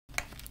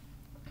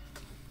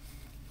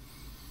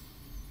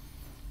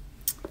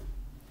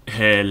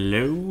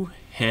Hello,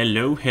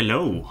 hello,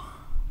 hello.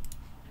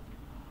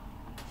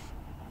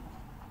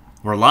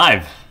 We're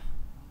live.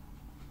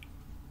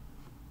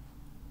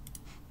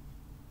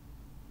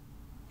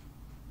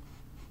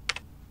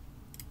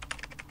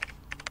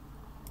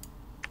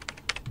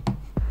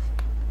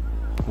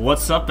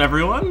 What's up,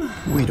 everyone?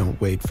 We don't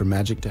wait for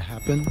magic to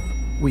happen.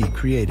 We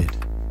create it.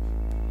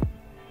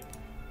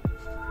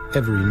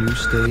 Every new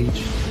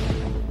stage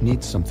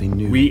needs something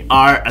new. We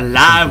are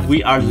alive.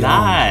 We are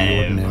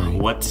live. Ordinary.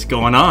 What's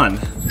going on?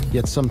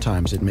 Yet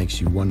sometimes it makes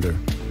you wonder,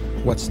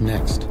 what's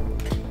next?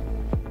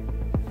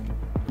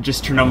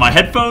 Just turned on my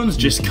headphones.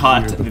 Just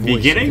caught the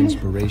beginning.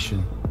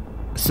 Inspiration.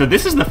 So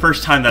this is the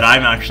first time that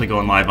I'm actually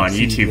going live on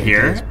YouTube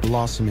here.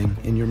 Blossoming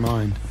in your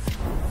mind.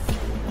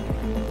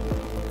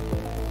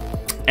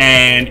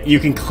 And you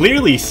can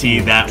clearly see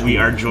that we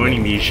are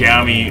joining the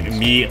Xiaomi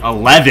Mi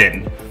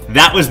 11.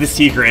 That was the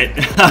secret.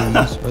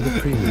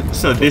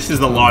 So this is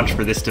the launch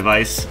for this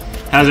device.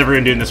 How's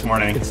everyone doing this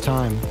morning? It's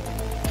time.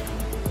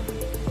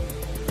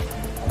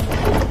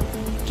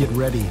 Get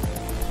ready.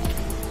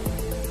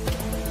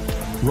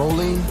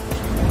 Rolling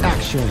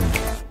action.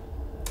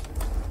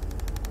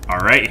 All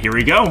right, here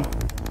we go.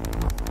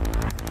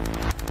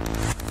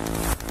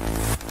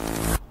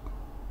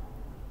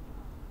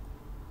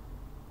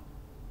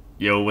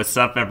 Yo, what's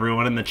up,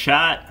 everyone in the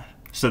chat?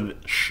 So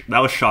that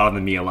was shot on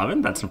the Mi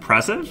 11. That's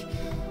impressive.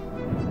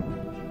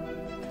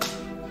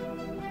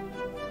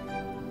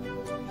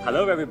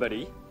 Hello,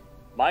 everybody.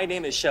 My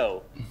name is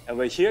Shou, and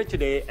we're here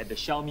today at the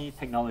Xiaomi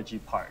Technology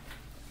Park.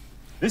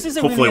 This is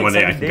a Hopefully really one day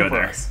I exciting can day go for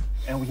there. us,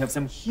 and we have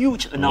some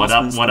huge What up,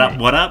 announcements what today. up,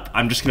 what up?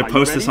 I'm just going to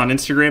post this on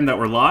Instagram that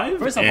we're live.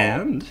 First of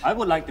and all, I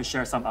would like to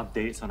share some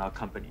updates on our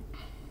company.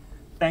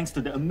 Thanks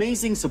to the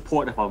amazing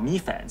support of our Mi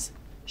fans,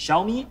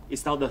 Xiaomi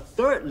is now the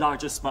third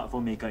largest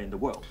smartphone maker in the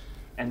world,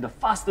 and the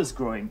fastest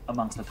growing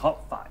amongst the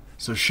top 5.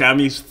 So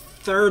Xiaomi's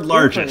third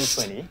largest.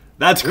 In 2020,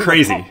 That's we're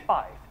crazy. the top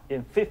 5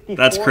 in 54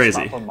 That's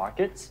crazy. smartphone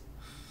markets,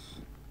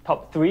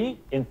 top 3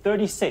 in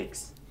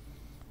 36,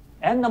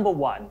 and number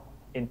 1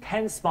 in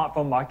 10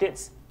 smartphone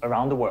markets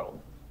around the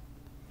world.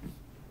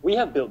 We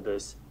have built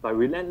this by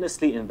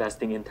relentlessly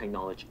investing in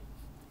technology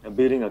and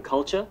building a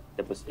culture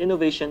that puts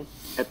innovation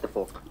at the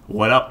forefront.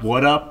 What up,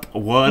 what up,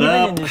 what Even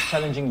up? in this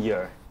challenging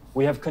year,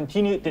 we have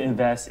continued to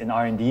invest in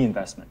R&D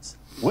investments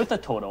with a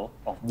total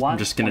of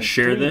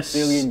 $1.3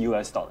 billion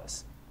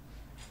US.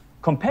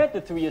 Compared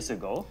to 3 years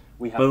ago,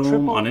 we have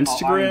tripled on our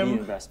Instagram. R&D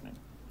investment.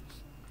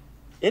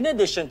 In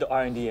addition to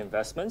R&D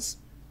investments,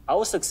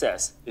 our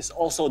success is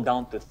also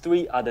down to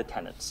 3 other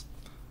tenets: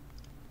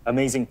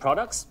 amazing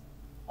products,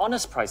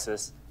 honest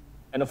prices,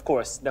 and of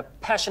course, the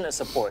passionate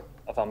support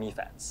of our Mi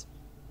fans.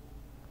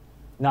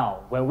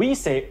 Now, when we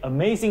say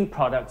amazing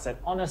products at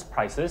honest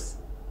prices,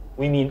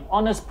 we mean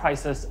honest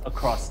prices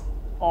across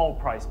all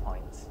price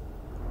points.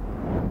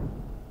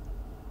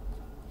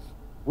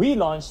 We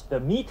launched the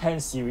Mi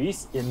 10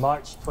 series in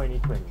March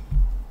 2020.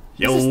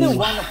 Yo, This is still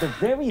one of the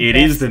very it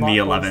best is the Mi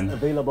smartphones 11.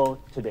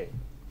 available today.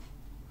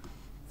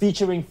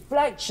 Featuring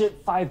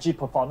flagship 5G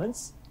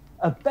performance,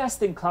 a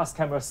best-in-class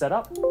camera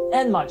setup,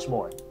 and much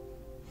more.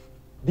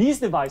 These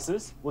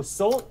devices were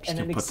sold at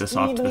an put this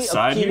off to the extremely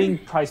side appealing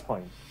here. price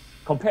point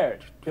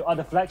compared to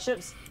other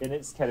flagships in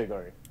its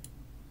category.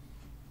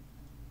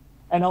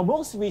 And our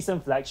most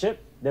recent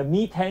flagship, the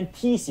Mi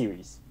 10T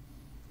series.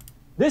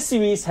 This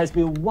series has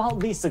been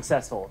wildly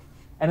successful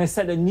and has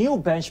set a new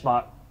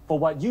benchmark for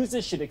what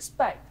users should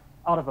expect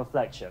out of a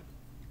flagship.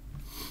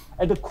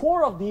 At the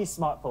core of these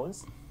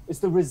smartphones is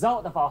the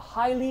result of our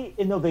highly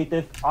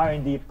innovative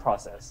R&D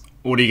process.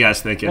 What are you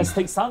guys thinking? Let's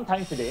take some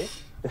time today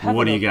to have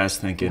What a are you look guys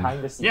thinking?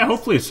 behind the scenes. Yeah,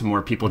 hopefully some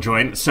more people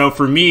join. So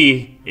for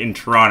me in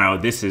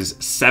Toronto, this is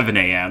 7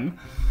 a.m.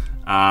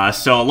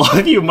 So a lot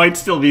of you might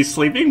still be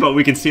sleeping, but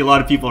we can see a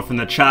lot of people from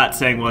the chat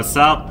saying what's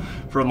up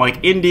from like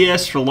India,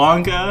 Sri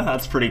Lanka.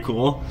 That's pretty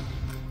cool.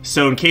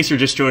 So in case you're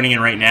just joining in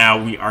right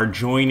now, we are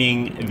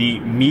joining the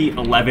Mi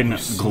 11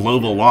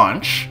 global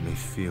launch. May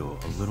feel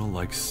a little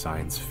like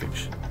science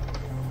fiction.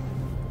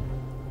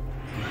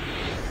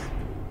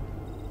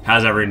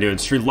 How's everyone doing?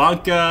 Sri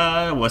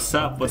Lanka, what's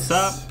up? What's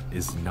up?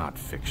 This is not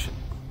fiction.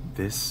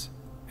 This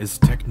is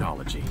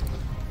technology.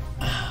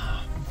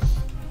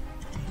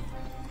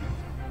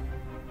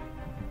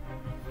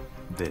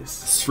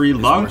 This Sri is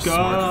where Lanka,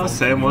 smartphone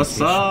saying what's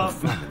communication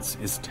up? Performance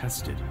is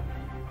tested.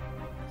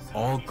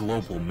 All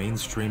global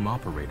mainstream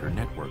operator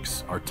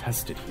networks are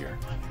tested here.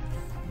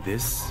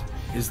 This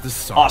is the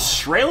SAR.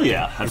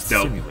 Australia, that's It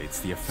dope. simulates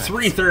the effects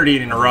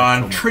 3:30 in of Iran,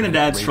 electromagnetic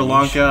Trinidad, Sri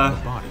radiation Lanka, in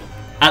the body.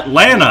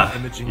 Atlanta.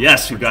 Imaging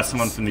Yes, we've got frequencies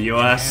someone from the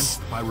US.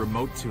 enhanced by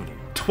remote tuning.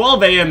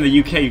 12 a.m. the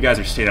UK, you guys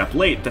are staying up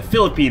late. The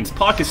Philippines,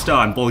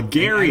 Pakistan,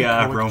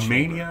 Bulgaria, Anechoic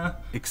Romania, chamber,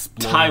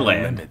 exploring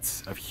Thailand. the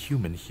limits of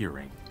human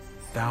hearing.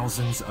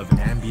 Thousands of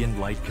ambient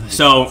light conditions.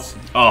 So,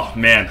 oh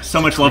man, so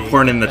much love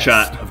pouring in the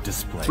chat.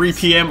 3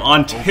 p.m.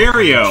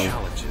 Ontario.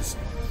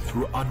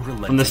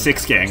 From the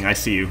 6 gang, I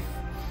see you.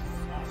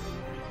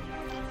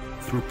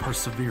 Through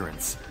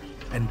perseverance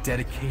and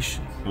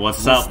dedication.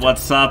 What's up,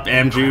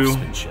 Amju?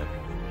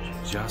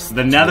 just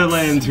The to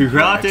Netherlands, who exceed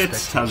got your it?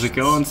 How's it expectations.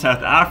 going?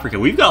 South Africa.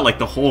 We've got like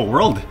the whole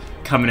world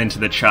coming into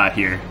the chat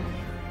here.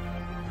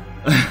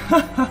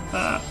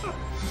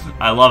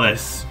 I love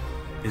this.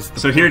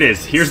 So here it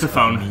is. Here's the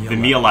phone, the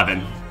Mi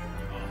 11.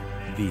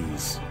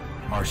 These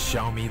are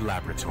Xiaomi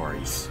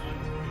laboratories.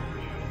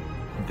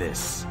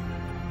 This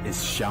is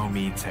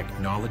Xiaomi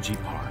Technology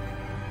Park.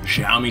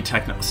 Xiaomi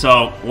Techno.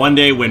 So one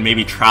day when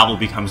maybe travel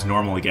becomes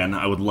normal again,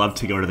 I would love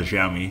to go to the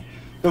Xiaomi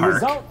The Park.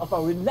 result of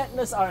our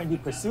relentless R&D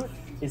pursuit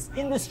is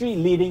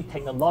industry-leading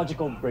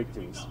technological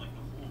breakthroughs.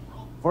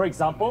 For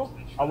example,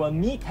 our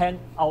Mi 10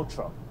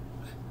 Ultra.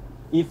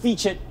 It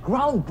featured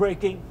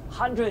groundbreaking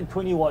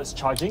 120 watts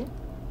charging,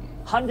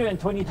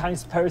 120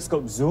 times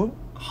periscope zoom,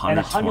 and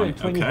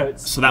 120 okay.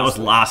 hertz. So that was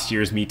display. last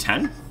year's Mi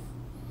 10?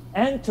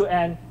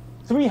 End-to-end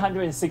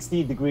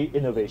 360-degree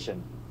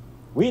innovation.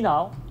 We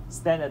now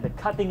stand at the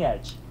cutting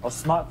edge of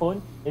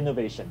smartphone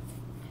innovation.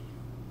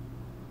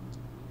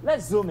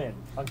 Let's zoom in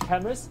on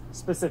cameras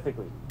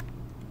specifically.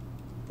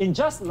 In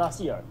just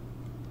last year,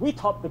 we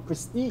topped the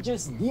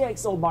prestigious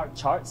DxO Mark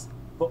charts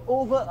for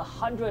over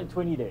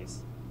 120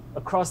 days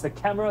across the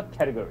camera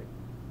category.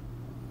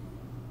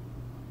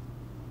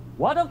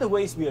 One of the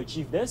ways we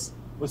achieved this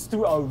was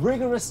through our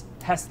rigorous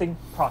testing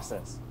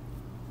process.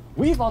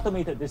 We've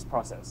automated this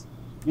process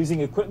using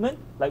equipment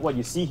like what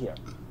you see here.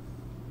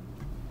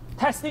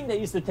 Testing that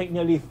used to take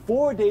nearly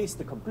 4 days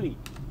to complete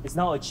is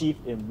now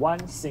achieved in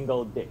one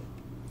single day.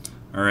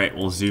 All right,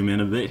 we'll zoom in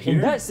a bit In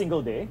here. that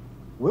single day,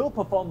 we'll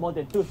perform more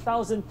than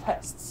 2,000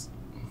 tests,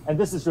 and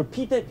this is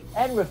repeated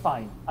and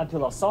refined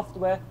until our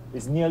software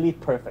is nearly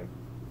perfect.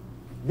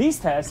 These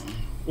tests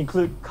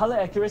include color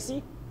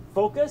accuracy,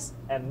 focus,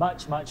 and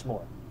much, much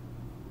more.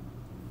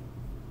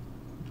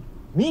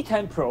 Mi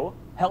 10 Pro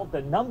held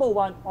the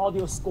 #1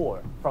 audio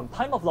score from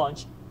time of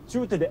launch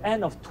through to the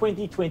end of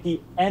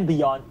 2020 and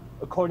beyond,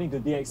 according to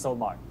DxO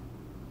Mark.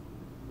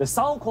 The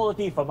sound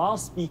quality from our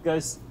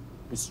speakers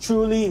is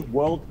truly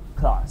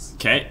world-class.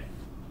 Okay.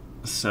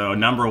 So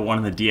 #1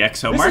 in the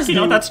DxO This Mark. is You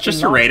know, due that's in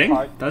just a large rating.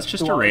 part That's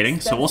just to a our rating,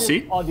 so we'll see.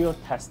 extensive audio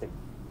testing,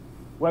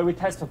 where we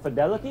test for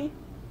fidelity,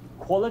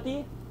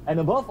 quality, and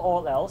above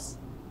all else,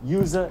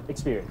 user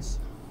experience.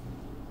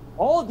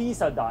 All these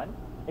are done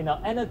in our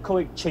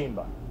anechoic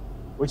chamber,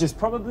 which is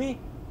probably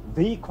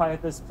the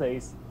quietest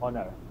place on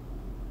Earth.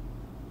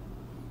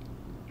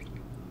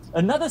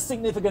 Another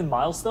significant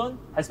milestone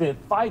has been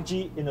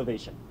 5G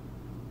innovation.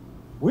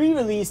 We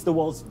released the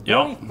world's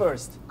very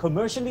first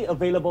commercially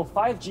available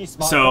 5G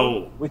smartphone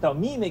So, with our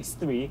Mi Mix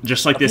 3.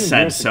 Just like a this few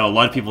said, years so a ago.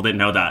 lot of people didn't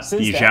know that.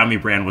 Since The then,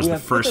 Xiaomi brand was we the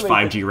have first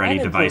iterated 5G ready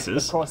and improved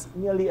devices. across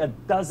nearly a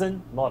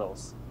dozen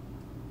models.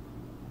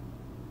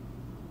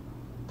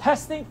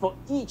 Testing for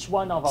each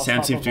one of our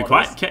Sound seems to be smartphone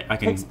quiet. models Okay, I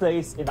can takes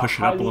place in push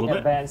it our up a little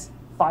highly bit. advanced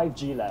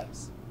 5G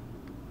labs.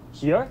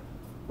 Here,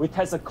 we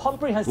test a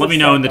comprehensive Let me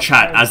know in the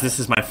set of chat, as parameters this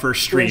is my first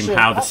to stream, ensure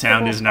how the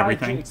sound optimal is and 5G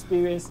everything.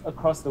 experience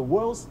across the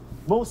world's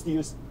most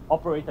used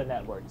operator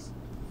networks.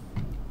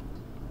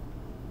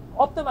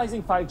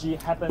 Optimizing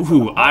 5G happens on a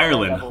Ooh, hardware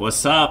Ireland. level.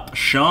 What's up?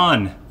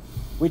 Sean.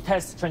 We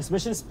test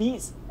transmission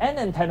speeds and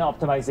antenna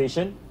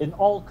optimization in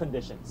all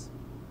conditions.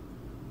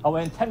 Our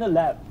antenna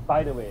lab,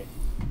 by the way,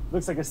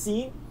 looks like a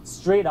scene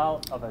straight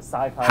out of a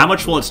sci-fi. How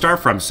much will it start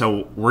from?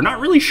 So we're not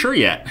really sure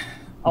yet.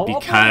 Our operating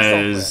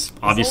Because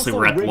software obviously is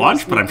we're at also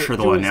launch, but I'm rigorously sure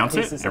put they'll through its announce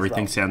paces it. as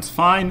Everything well. sounds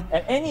fine.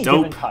 At any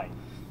Dope. given time,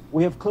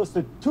 we have close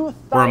to 2,000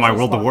 We're on my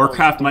World of smartphones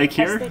Warcraft being mic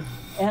here. tested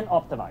and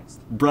optimized.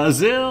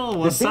 Brazil, The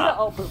what's data up?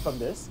 output from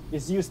this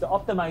is used to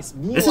optimize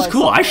MIUI This is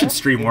cool. I should software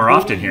stream in more daily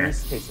often here.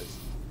 use cases.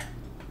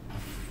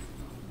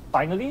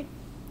 Finally,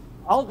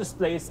 our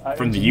displays are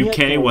From the engineered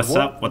UK, to a what's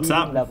up? What's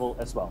world-leading up? level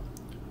as well.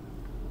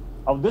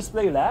 Our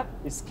display lab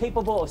is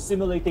capable of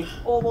simulating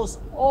almost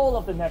all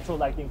of the natural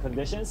lighting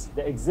conditions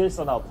that exist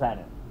on our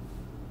planet,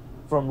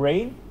 from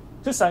rain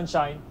to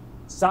sunshine,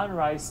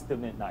 sunrise to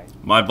midnight.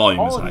 My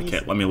volume is All of high. these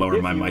Okay, let me lower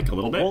give my you mic a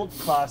little bit.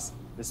 World-class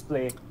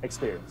display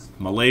experience.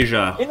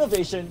 Malaysia.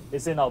 Innovation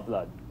is in our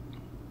blood.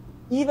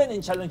 Even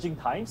in challenging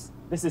times,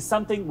 this is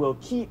something we'll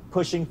keep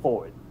pushing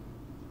forward.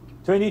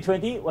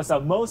 2020 was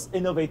our most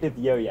innovative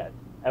year yet,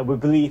 and we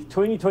believe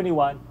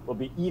 2021 will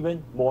be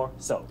even more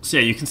so. So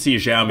yeah, you can see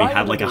Xiaomi By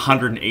had like a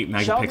innovation, 108 Xiaomi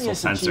megapixel has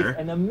sensor. achieved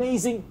an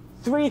amazing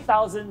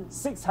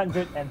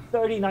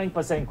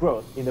 3,639%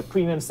 growth in the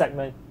premium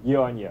segment year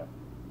on year.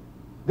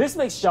 This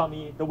makes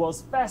Xiaomi the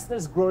world's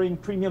fastest growing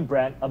premium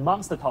brand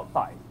amongst the top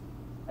 5.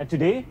 And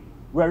today,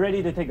 we're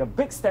ready to take a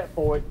big step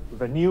forward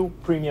with a new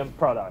premium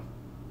product.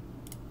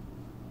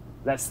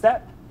 Let's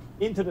step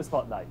into the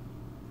spotlight.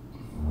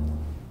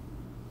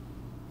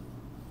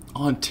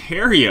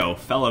 Ontario,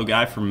 fellow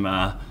guy from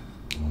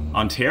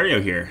Ontario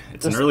here.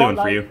 It's The an early one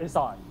for spotlight you. is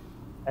on.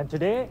 And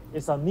today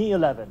is on Mi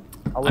 11.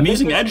 our I'm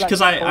using latest Edge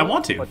because I flagship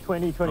want to. phone for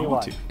 2021. I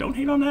want to. Don't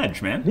hate on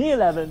Edge, man. Mi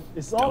 11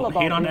 is all Don't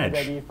about hate on being Edge.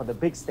 ready for the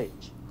big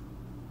stage.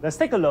 Let's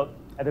take a look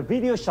at a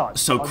video shot.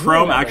 So on Mi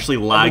Chrome 11 actually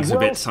at the lags a bit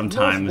world's most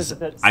sometimes.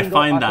 visited I single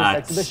find artist that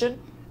exhibition,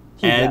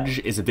 TIFF. Edge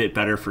is a bit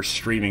better for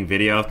streaming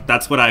video.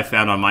 That's what I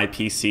found on my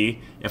PC.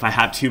 If I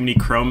have too many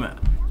Chrome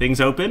things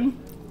open,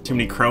 too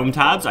many Chrome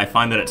tabs, I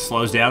find that it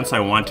slows down, so I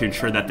want to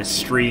ensure that the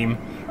stream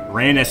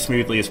ran as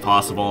smoothly as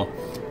possible.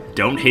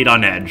 Don't hate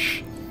on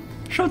Edge.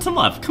 Show it some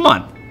love. Come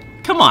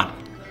on. Come on.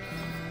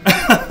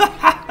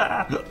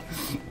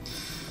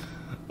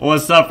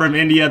 What's up from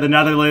India, the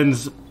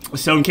Netherlands?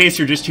 So in case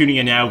you're just tuning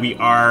in now, we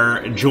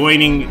are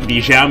joining the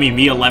Xiaomi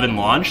Mi 11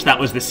 launch. That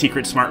was the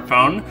secret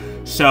smartphone.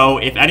 So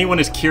if anyone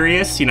is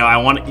curious, you know, I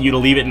want you to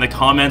leave it in the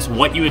comments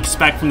what you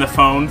expect from the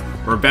phone.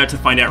 We're about to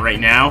find out right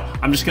now.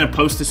 I'm just going to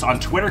post this on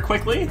Twitter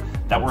quickly,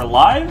 that we're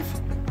live.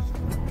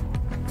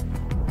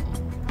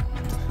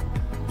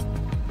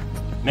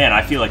 Man,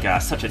 I feel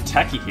like such a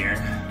techie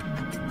here.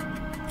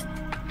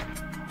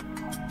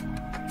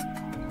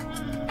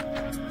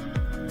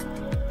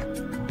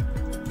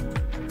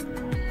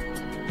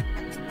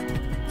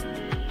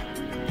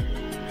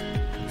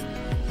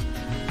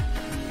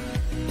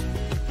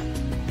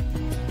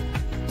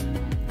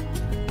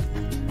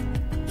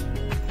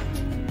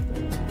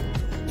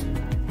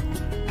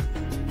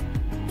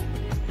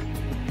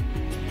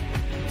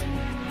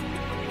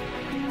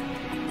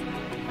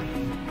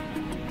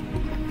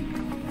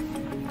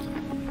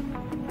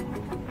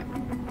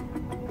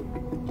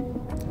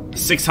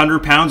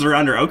 £600 or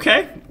under.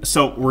 Okay,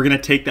 so we're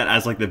gonna take that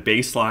as like the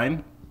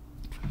baseline.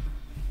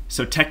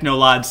 So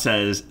Technolad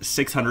says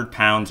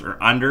 £600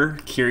 or under.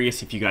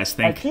 Curious if you guys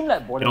think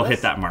it'll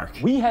hit that mark.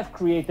 We have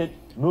created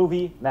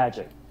movie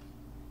magic,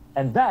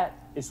 and that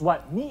is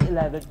what Mi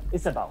 11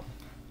 is about.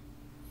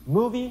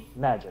 Movie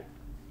magic.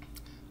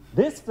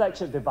 This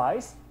flagship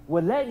device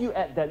will let you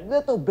add that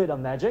little bit of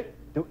magic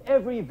to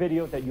every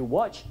video that you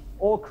watch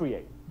or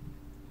create.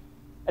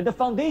 At the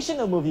foundation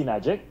of movie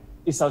magic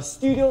is our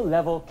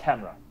studio-level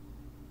camera.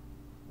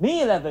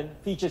 Mi 11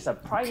 features a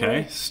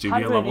primary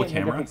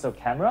 108-megapixel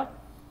camera,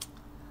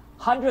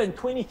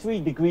 123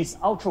 degrees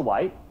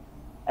ultra-wide,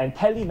 and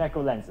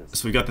tele-macro lenses.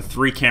 So we got the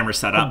 3 cameras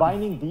set up.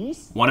 Combining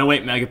these,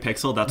 108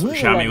 megapixel, that's what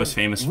Xiaomi was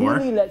famous for.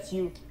 Really lets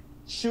you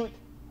shoot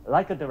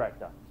like a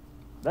director.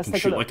 Let's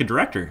take a look. Shoot like a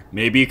director.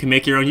 Maybe you can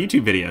make your own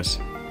YouTube videos.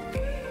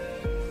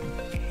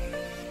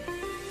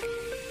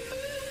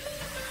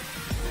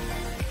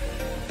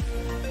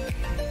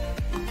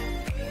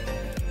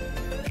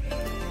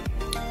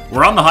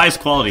 We're on the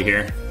highest quality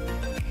here.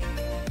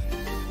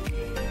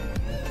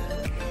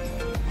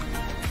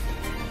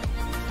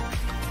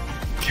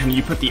 Can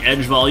you put the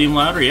Edge volume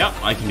louder? Yep,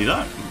 I can do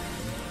that.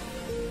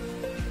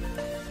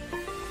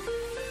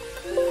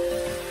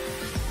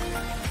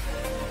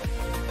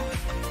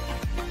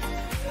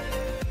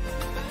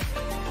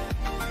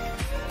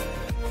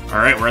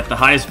 Alright, we're at the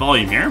highest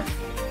volume here.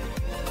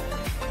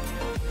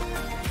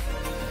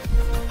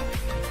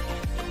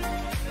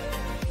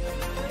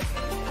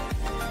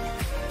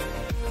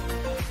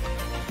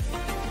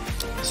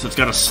 So it's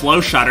got a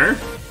slow shutter.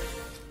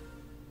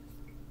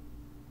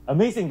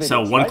 Amazing videos,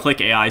 so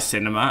one-click AI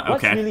cinema.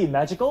 Okay. What's really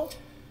magical?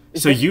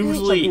 So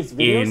usually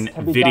in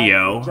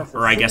video,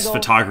 or I guess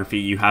photography,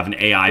 you have an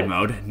AI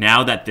mode.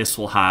 Now that this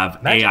will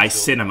have AI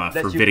cinema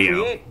for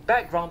video. Create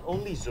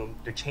background-only zoom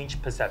to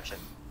change perception.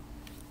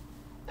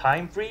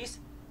 Time freeze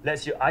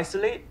lets you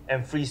isolate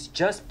and freeze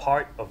just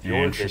part of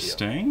your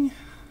Interesting. video.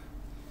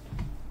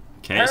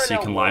 Okay, so you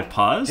can live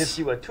pause. Gives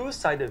you a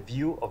two-sided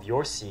view of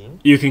your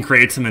scene. You can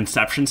create some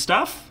Inception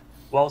stuff.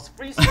 Whilst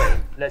freeze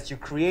frame lets you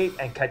create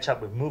and catch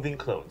up with moving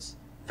clones.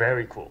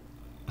 Very cool.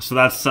 So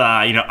that's,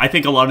 you know, I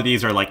think a lot of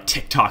these are like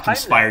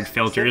TikTok-inspired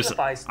filters.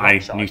 I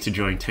need to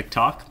join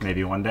TikTok,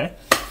 maybe one day.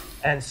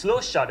 And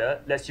slow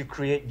shutter lets you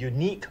create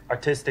unique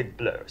artistic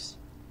blurs.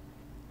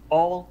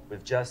 All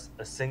with just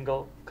a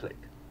single click.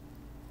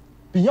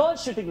 Beyond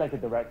shooting like a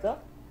director,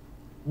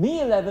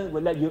 Mi 11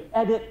 will let you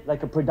edit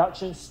like a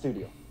production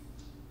studio.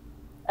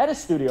 At a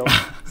studio,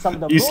 some of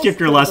the you skipped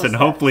your lesson,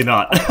 hopefully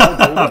not.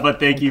 But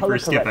thank you for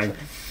skipping.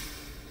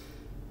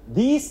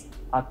 These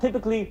are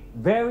typically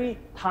very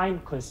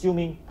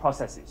time-consuming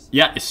processes.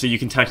 Yeah, so you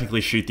can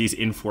technically shoot these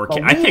in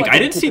 4K. I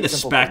didn't see the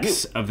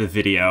specs of the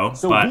video,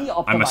 but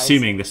I'm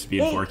assuming this would be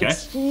in 4K.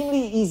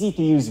 Extremely easy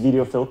to use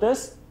video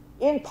filters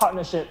in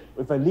partnership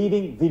with a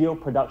leading video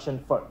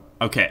production firm.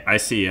 Okay, I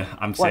see you.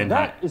 I'm saying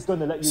that. Is going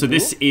to let you so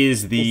this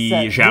is the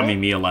Xiaomi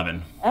Mi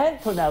 11.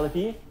 And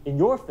tonality in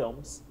your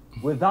films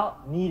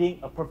without needing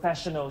a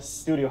professional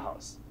studio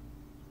house.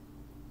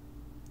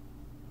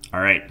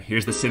 All right,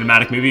 here's the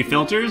cinematic movie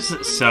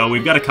filters. So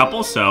we've got a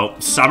couple. So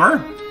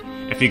summer,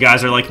 if you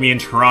guys are like me in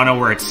Toronto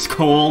where it's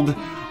cold,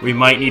 we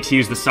might need to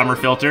use the summer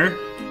filter.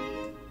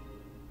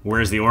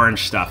 Where's the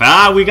orange stuff?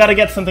 Ah, we got to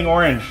get something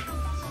orange.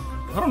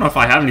 I don't know if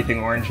I have anything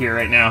orange here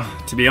right now,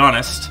 to be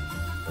honest.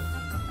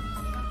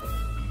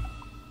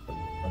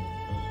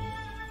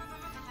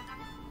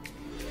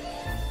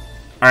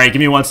 All right,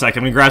 give me 1 sec.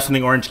 I'm gonna grab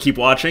something orange. Keep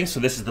watching.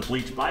 So this is the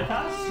bleach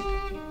bypass.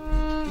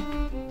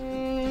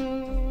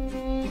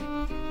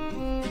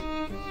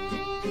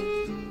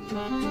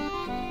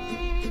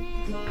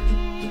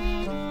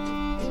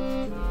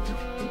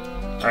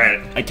 All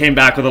right, I came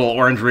back with a little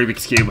orange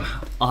Rubik's Cube.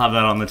 I'll have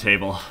that on the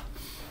table.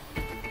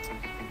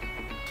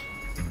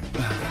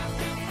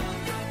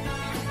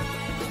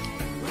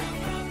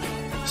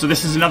 So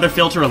this is another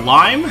filter, a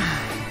lime.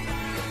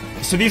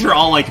 so these are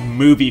all like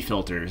movie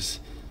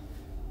filters.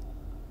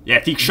 Yeah,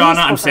 Shauna,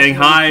 I'm saying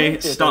hi.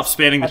 Stop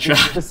spamming the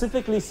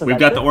chat. We've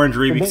got the orange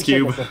Rubik's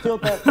Cube. The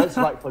filter that's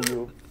right for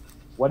you,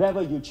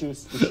 whatever you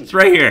choose to shoot. It's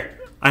right here.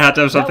 I had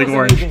to have something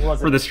orange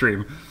for the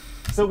stream.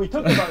 So we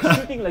talked about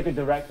shooting like a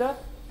director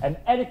and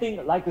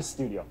editing like a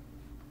studio.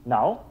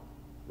 Now,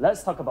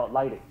 let's talk about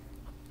lighting.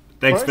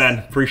 Thanks, First, Ben.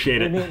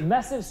 Appreciate it. We made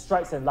massive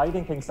strides in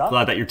lighting things up.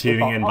 Glad that you're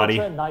tuning in, buddy.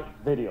 Ultra night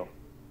video.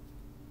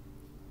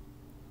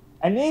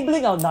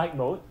 Enabling our night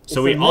mode.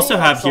 So we also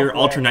have here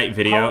ultra night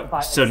video.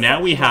 So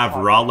now we have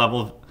raw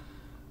level.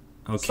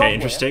 Okay,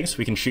 interesting. So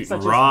we can shoot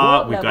in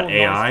raw. We've got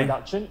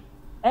AI.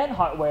 And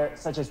hardware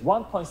such as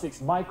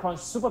 1.6 micron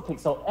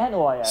superpixel and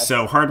OIS.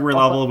 So hardware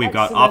level, we've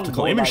got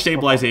optical image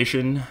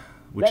stabilization,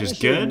 which is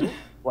good.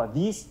 What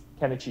these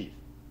can achieve.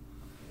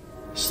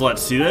 So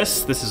let's see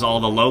this. This is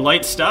all the low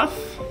light stuff.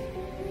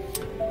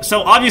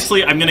 So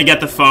obviously I'm gonna get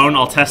the phone.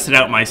 I'll test it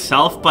out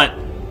myself, but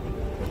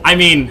I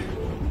mean,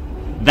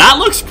 that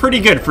looks pretty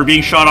good for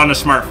being shot on a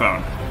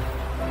smartphone.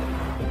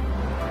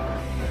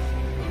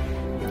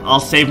 I'll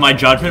save my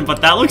judgment,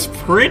 but that looks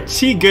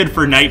pretty good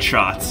for night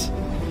shots.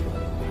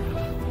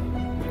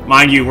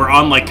 Mind you, we're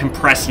on like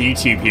compressed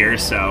YouTube here,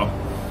 so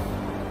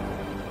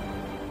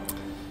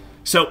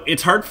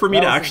it's hard for me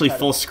to actually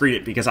full screen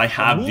it because I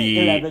have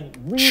the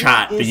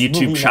chat, the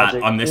YouTube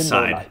chat on this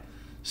side.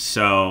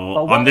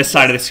 So on this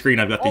side of the screen,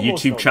 I've got the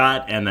YouTube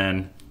chat, and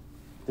then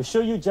to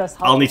show you just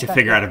how I'll need to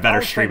figure out a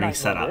better streaming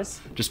setup.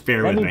 Just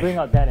bear with me. Let me bring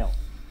out Daniel.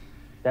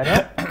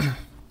 Daniel?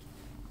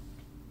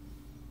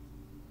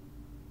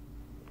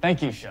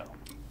 Thank you, Show.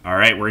 All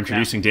right, we're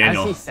introducing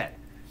Daniel. As he said,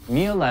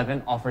 Mi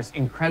 11 offers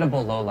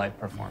incredible low-light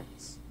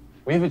performance.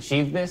 We've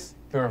achieved this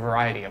through a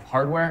variety of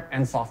hardware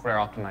and software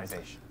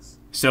optimizations.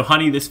 So,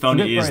 honey, this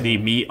phone is the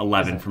Mi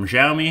 11 from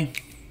Xiaomi.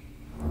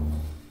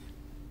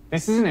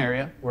 This is an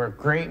area where a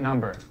great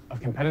number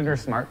of competitor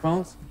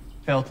smartphones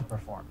fail to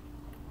perform.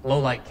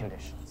 Low-light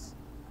conditions.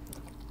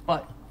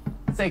 But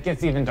let's say it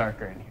gets even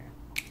darker in here.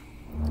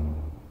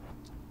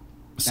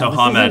 So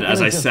Hamed,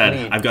 as I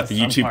said, I've got the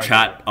YouTube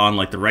chat on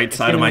like the right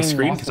side of my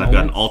screen because I've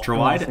got an ultra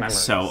wide,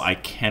 so I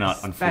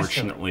cannot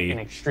unfortunately in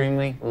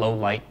extremely low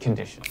light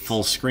conditions.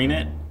 Full screen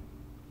it.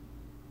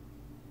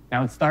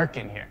 Now it's dark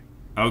in here.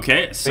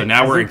 Okay, so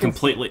now we're in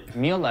completely.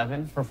 Mi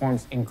 11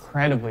 performs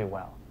incredibly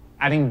well,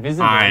 adding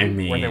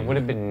visibility where there would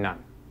have been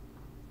none.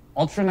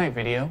 Ultra night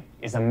video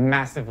is a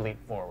massive leap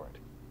forward.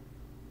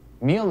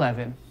 Mi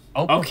 11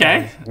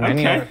 outperforms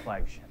many other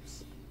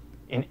flagships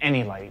in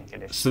any lighting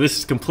condition. So this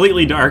is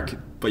completely dark,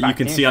 but you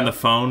can see on the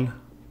phone.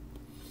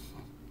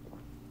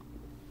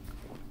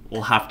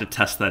 We'll have to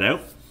test that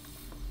out.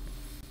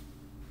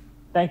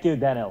 Thank you,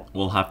 Daniel.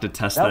 We'll have to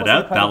test that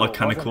out. That looked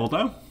kind of cool,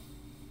 though.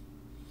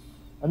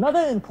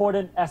 Another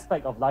important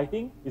aspect of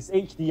lighting is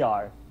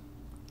HDR.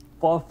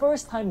 For a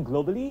first time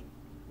globally,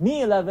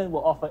 Mi 11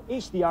 will offer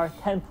HDR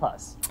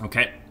 10+.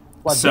 Okay.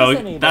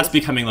 So that's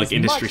becoming like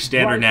industry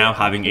standard now,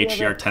 having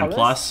HDR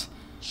 10+.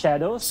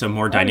 Shadows, so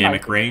more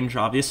dynamic range,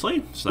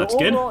 obviously, so that's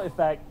good. The overall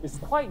effect is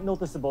quite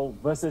noticeable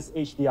versus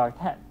HDR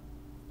 10,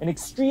 and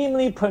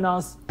extremely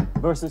pronounced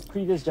versus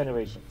previous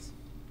generations.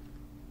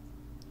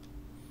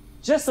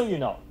 Just so you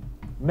know,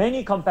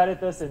 many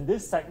competitors in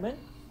this segment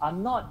are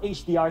not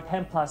HDR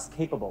 10+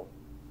 capable,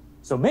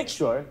 so make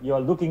sure you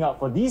are looking out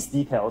for these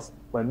details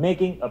when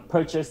making a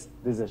purchase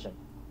decision.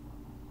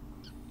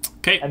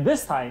 Okay. And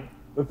this time,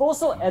 we've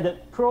also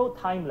added Pro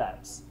Time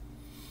Lapse.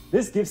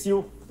 This gives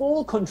you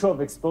full control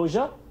of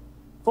exposure,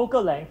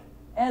 focal length,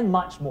 and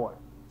much more,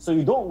 so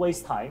you don't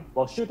waste time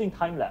while shooting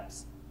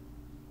time-lapse.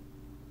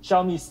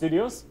 Xiaomi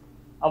Studios,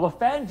 our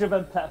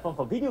fan-driven platform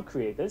for video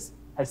creators,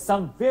 has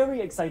some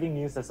very exciting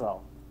news as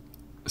well.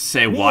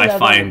 Say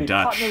Wi-Fi in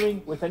Dutch.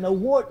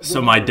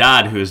 So my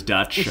dad, who is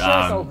Dutch,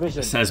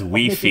 says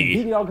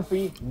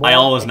Wi-Fi. I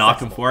always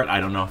knock him for it. I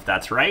don't know if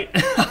that's right.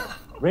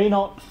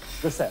 Renaud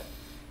Gosset,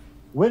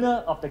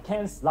 winner of the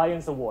Cannes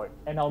Lions Award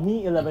and our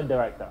Mi 11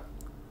 director.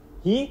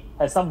 He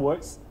has some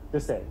words to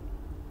say.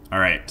 All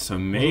right, so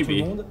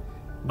maybe.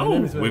 Oh,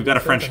 we've got a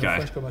French guy.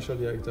 French commercial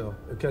director,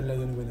 a Cannes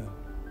Lion winner,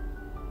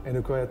 and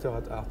a creator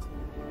at art.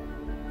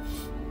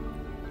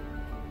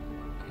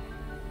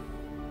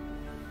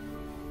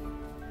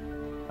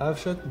 I've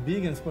shot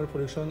big and small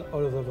production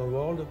all over the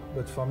world,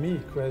 but for me,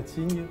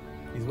 creating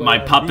is what my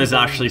pup is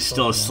actually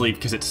still asleep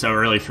because it's so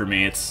early for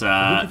me. It's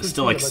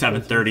still like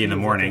 7:30 in the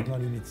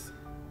morning.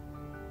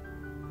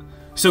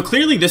 So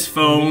clearly this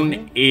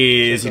phone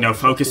is,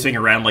 focusing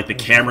around like the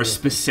camera,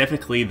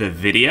 specifically the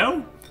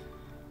video.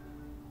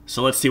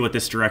 So let's see what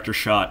this director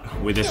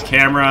shot with this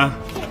camera.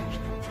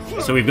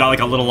 So we've got like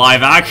a little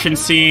live action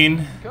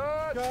scene.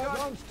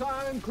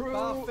 Lunchtime crew.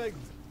 Perfect.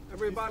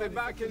 Everybody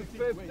back in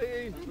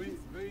 50.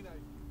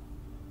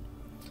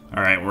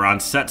 All right, we're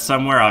on set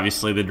somewhere.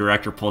 Obviously the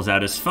director pulls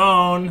out his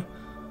phone.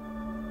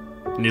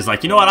 And he's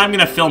like, you know what, I'm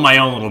gonna film my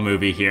own little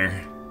movie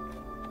here.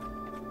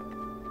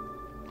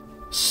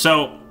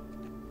 So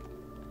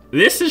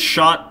this is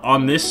shot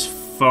on this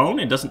phone.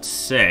 It doesn't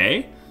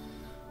say.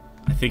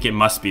 I think it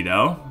must be,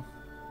 though.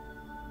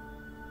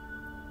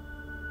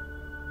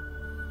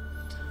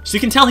 So you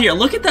can tell here,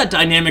 look at that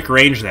dynamic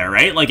range there,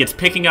 right? Like it's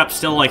picking up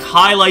still like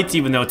highlights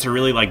even though it's a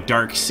really like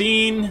dark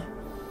scene.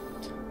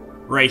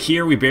 Right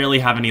here we barely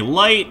have any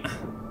light.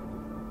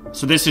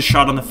 So this is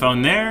shot on the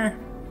phone there.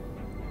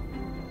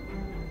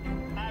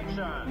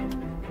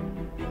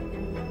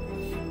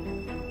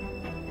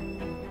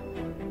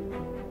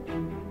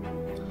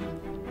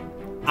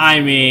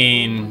 I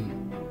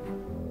mean,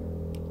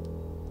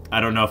 I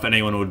don't know if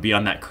anyone would be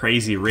on that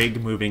crazy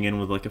rig moving in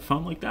with like a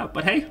phone like that,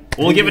 but hey,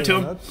 we'll give it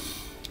to him.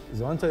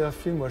 The entire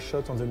film was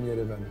shot on the Mi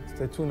 11.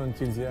 Stay tuned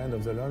until the end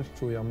of the launch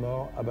to hear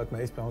more about my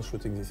experience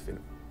shooting this film.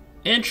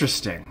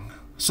 Interesting.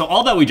 So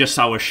all that we just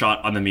saw was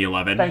shot on the Mi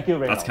 11. Thank you,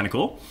 Raymond. That's kind of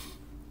cool.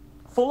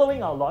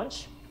 Following our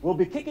launch, we'll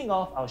be kicking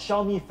off our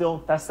Xiaomi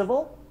Film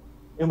Festival,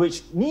 in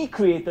which Mi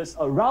creators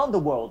around the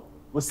world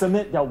will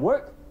submit their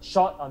work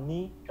shot on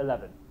Mi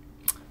 11.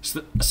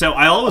 So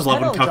I always love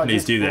when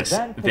companies do this.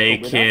 They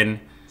can,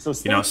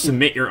 you know,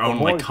 submit your own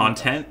like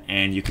content,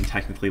 and you can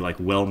technically like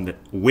win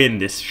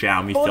this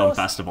Xiaomi Film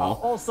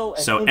Festival.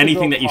 So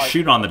anything that you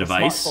shoot on the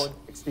device,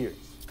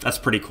 that's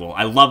pretty cool.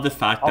 I love the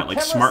fact that like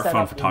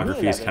smartphone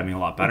photography is becoming a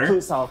lot better.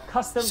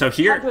 So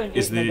here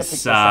is this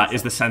is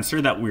the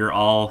sensor that we're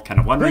all kind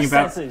of wondering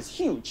about. This sensor is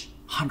huge.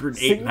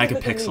 108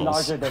 megapixels.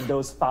 Larger than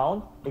those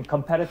found in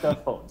competitor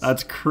phones.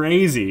 That's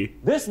crazy.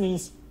 This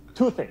means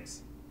two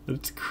things.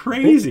 That's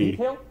crazy. Big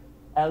detail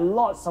and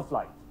lots of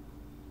light.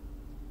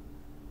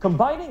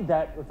 Combining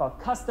that with our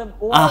custom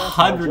OIS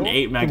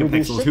 108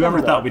 megapixels. Whoever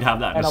thought we'd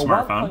have that in a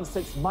smartphone?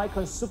 1.6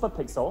 micron super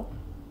pixel.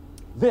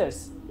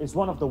 This is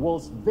one of the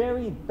world's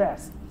very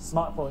best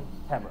smartphone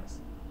cameras.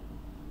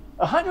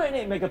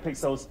 108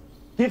 megapixels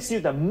gives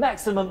you the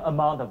maximum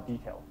amount of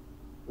detail.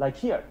 Like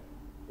here,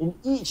 in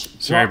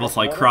each. So you're able to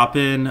like crop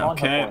in.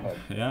 Okay.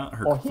 Yeah,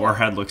 her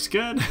forehead looks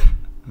good.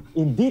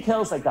 In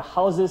details like the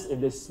houses in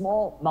this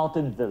small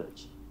mountain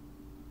village.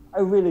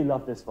 I really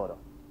love this photo.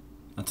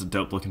 That's a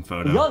dope looking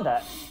photo. Beyond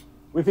that,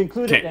 we've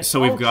included okay, so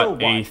we've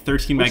got a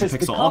 13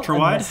 megapixel ultra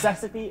wide.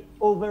 Necessity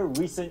over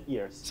recent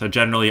years. So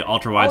generally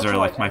ultra wides are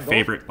like my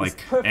favorite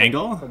like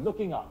angle. For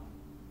looking up.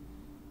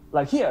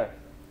 Like here,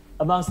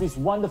 amongst these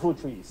wonderful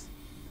trees.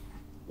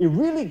 It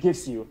really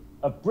gives you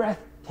a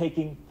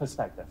breathtaking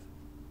perspective.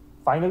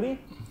 Finally,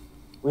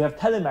 we have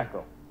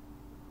telemacro.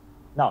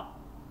 Now,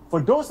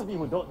 for those of you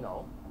who don't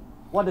know,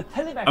 what the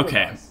telemacro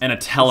does and a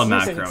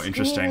telemacro, is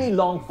interesting. Extremely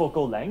long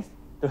focal length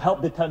to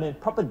help determine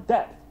proper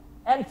depth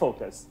and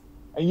focus,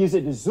 and use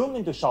it to zoom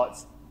into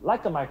shots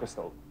like a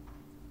microscope.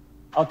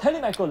 Our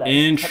telemacro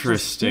lens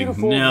captures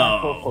beautiful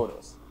macro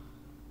photos,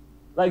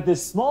 like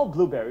this small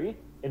blueberry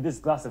in this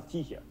glass of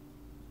tea here.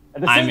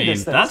 At the same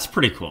distance, that's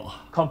pretty cool.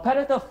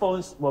 Competitor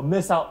phones will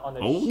miss out on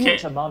a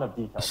huge amount of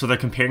detail. So they're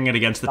comparing it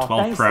against the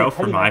 12 Pro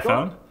from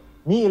iPhone?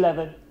 Mi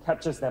 11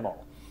 captures them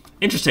all.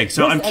 Interesting.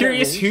 So I'm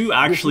curious who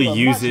actually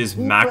uses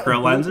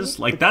macro lenses.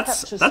 Like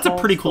that's a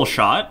pretty cool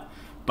shot,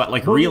 but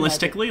like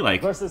realistically,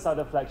 like versus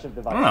other flagship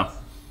devices. I don't know.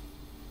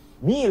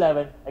 Mi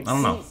 11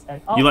 exceeds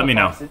and you let me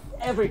know. In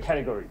every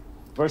category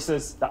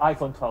versus the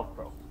iPhone 12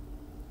 Pro.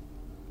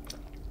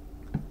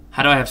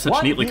 How do I have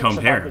such neatly combed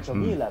hair?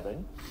 Mi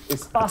 11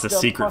 is that's a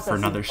secret for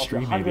another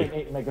stream, maybe.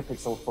 108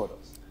 megapixel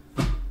photos.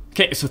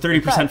 Okay, so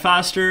 30%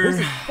 faster.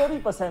 This is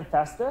 30%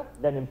 faster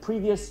than in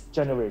previous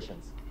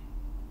generations.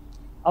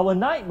 Our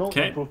night mode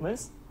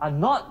improvements are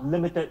not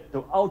limited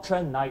to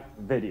ultra night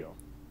video.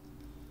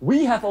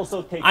 We have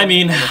also taken. I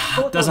mean,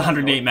 does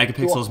 108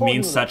 megapixels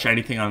mean such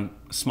anything on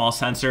small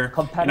sensor?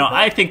 You know,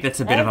 I think that's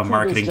a bit of a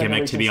marketing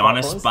gimmick, to be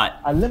honest. But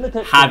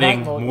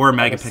having more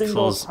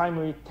megapixels,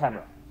 primary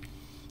camera.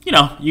 You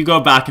know, you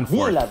go back and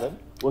forth.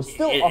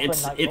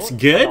 It's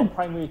good.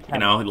 You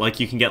know, like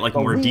you can get like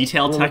more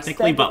detail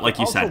technically, but like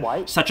you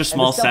said, such a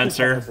small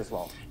sensor.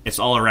 It's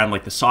all around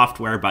like the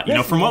software, but you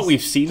know, from what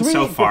we've seen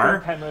so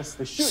far,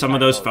 some of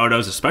those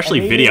photos,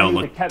 especially video,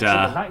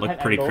 look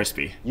pretty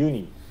crispy.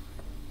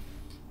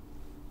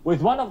 With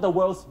one of the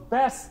world's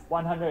best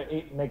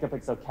 108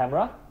 megapixel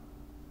camera,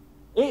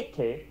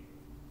 8K,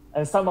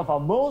 and some of our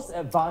most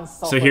advanced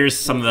software. So here's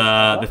some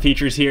of the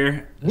features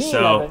here.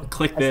 So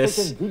click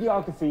this,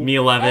 Mi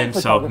 11,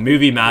 so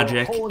Movie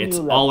Magic. It's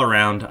all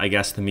around, I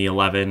guess, the Mi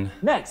 11.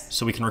 Next,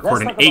 so we can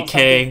record in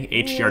 8K,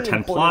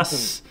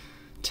 HDR10+,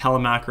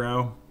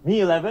 telemacro.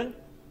 Mi 11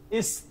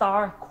 is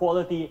star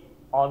quality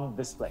on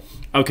display.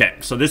 Okay,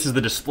 so this is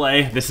the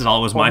display. This is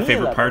always my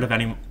favorite part of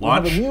any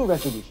launch. We have a new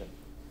resolution.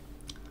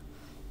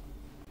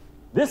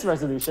 This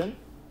resolution.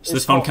 So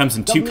this phone comes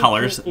in two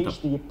colors,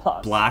 the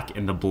black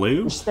and the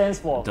blue. Which stands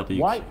for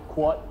Wide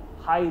Quad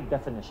High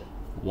Definition.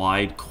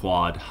 Wide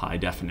Quad High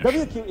Definition.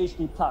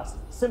 WQHD Plus,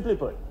 simply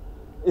put,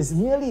 is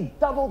nearly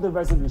double the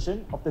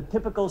resolution of the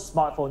typical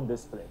smartphone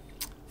display.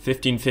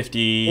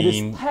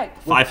 1515,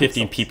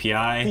 515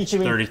 ppi,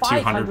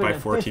 3200 by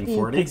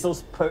 1440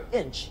 pixels per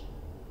inch,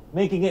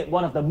 making it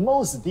one of the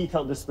most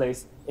detailed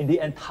displays in the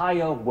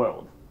entire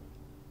world.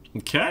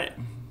 Okay.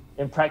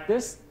 In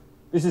practice,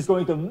 this is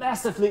going to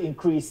massively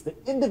increase the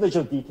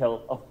individual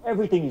detail of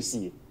everything you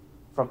see,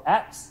 from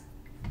apps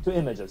to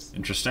images.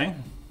 Interesting.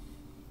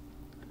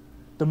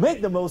 To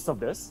make the most of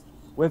this,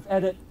 we've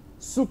added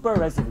super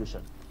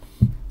resolution.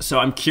 So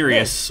I'm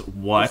curious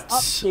what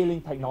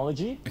upscaling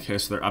technology. Okay,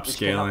 so they're Which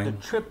can up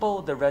upscaling. to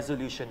triple the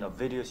resolution of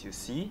videos you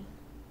see,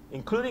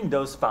 including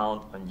those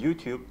found on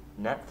YouTube,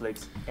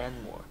 Netflix, and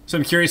more. So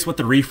I'm curious what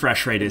the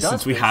refresh rate is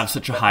since we have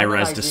such a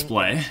high-res analyzing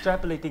display. and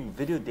extrapolating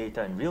video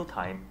data in real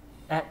time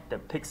at the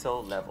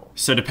pixel level.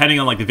 So depending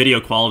on like the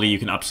video quality, you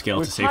can upscale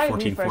With to say high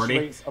refresh 1440.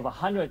 rates of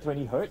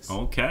 120 Hz,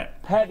 Okay.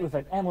 paired with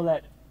an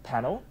AMOLED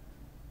panel,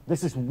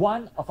 this is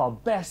one of our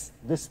best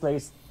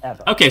displays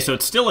ever. Okay, so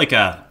it's still like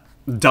a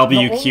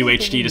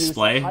WQHD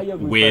display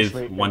with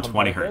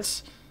 120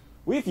 Hz.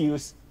 We've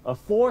used a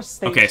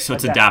 4-stage Okay, so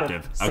it's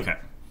adaptive. sync. Okay.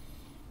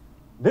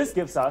 This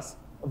gives us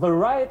a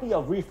variety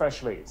of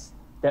refresh rates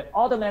that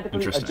automatically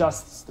Interesting.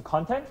 adjusts the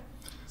content.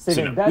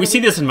 So we see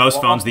this in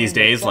most phones these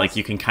days, like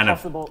you can kind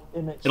of,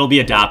 it'll be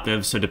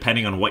adaptive, so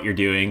depending on what you're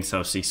doing,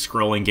 so see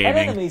scrolling At an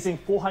gaming, amazing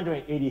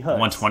 480 Hz,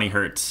 120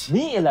 Hz.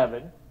 Mi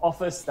 11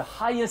 offers the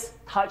highest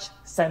touch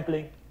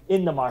sampling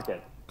in the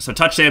market. So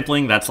touch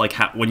sampling, that's like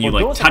how, when you For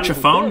like those touch a of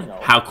you who phone, didn't know,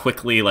 how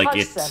quickly like touch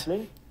it,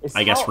 sampling is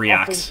I guess, how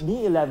reacts. often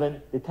Mi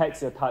 11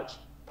 detects your touch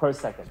per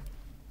second.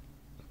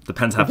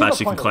 Depends how To give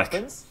fast a you can point of click.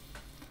 reference,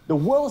 the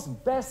world's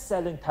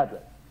best-selling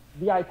tablet,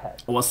 the iPad,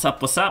 What's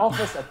up, what's up?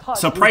 offers a touch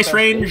So price refresh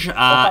range rate of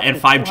up and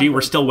to 5G, we're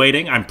 200. still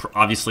waiting. I'm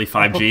obviously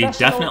 5G, Professional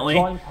definitely.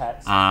 drawing pads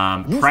used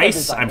by Price,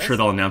 I'm designers sure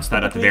they'll announce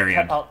that at the typically very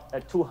cap end. out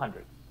at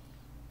 200.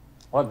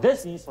 What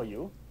this means for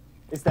you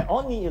is that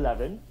on Mi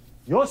 11,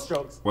 your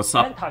strokes What's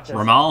up, and touches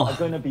Ramal? are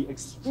going to be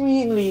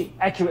extremely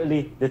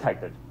accurately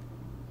detected.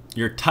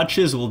 Your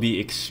touches will be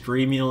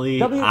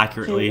extremely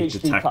accurately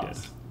WQHD+, detected.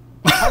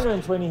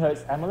 120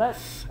 Hz AMOLED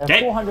and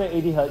Okay.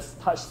 480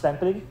 Hz touch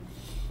sampling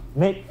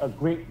make a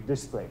great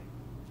display.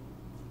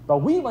 But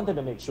we wanted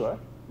to make sure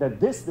that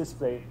this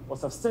display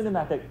was of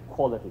cinematic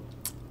quality.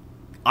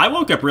 I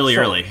woke up really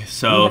So, early, we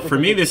so had to for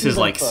me take it this is even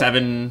like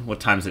further. what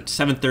time is it?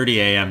 7:30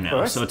 a.m. now,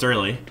 First, so it's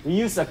early. We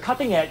use a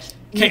cutting-edge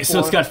Okay, so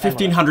it's got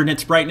 1500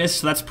 nits brightness,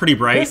 so that's pretty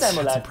bright. This It's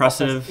AMOLED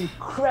impressive. offers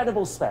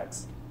incredible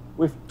specs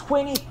with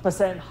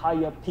 20%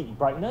 higher peak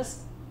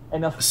brightness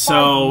and a 5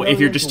 So if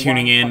you're million just to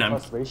tuning 1 in,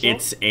 contrast ratio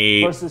it's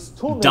a versus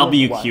 2 million to 1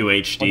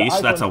 WQHD, for so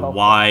the that's a iPhone 12 Pro.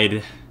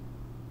 wide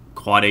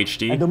quad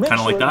HD, And to make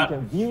kind of sure like that. you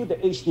can view the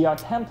HDR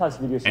 10 plus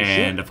videos you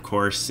And shoot, of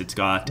course, it's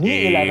got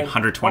Mi a 11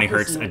 120 offers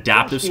hertz you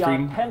adaptive HDR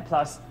screen 10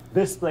 plus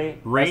display as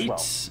rate,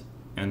 well.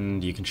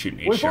 and you can shoot an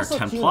We've HDR also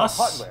 10 tuned plus.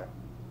 our hardware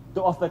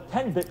to offer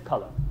 10-bit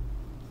color,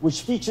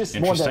 which features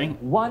more than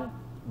Interesting. 1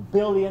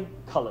 billion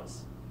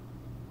colors.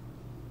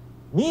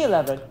 Mi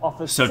 11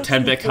 offers So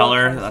 10-bit 64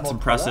 color, times that's more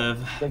impressive.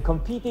 color than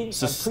competing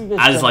So on previous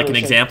as like an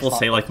generation example,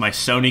 say smartphones. like my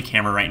Sony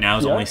camera right now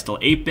is Here. only still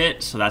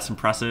 8-bit, so that's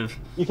impressive.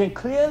 You can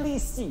clearly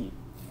see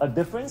a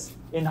difference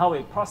in how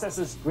it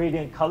processes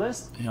gradient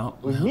colors,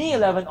 Yep. with Mi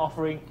 11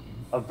 offering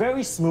a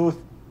very smooth,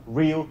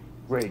 real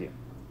gradient.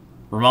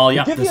 Ramal, To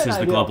yep, give you this an is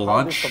the idea global of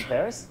how this launch.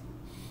 compares,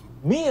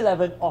 Mi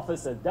 11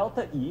 offers a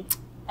Delta E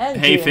and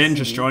Hey, JNCD Finn,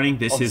 just joining.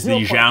 This of is the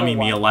Xiaomi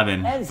Mi 0.41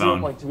 11 and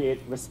phone. 0.28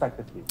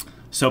 respectively.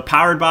 So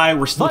powered by,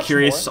 we're still Much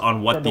curious more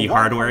on what than the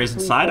hardware is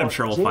inside. I'm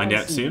sure we'll find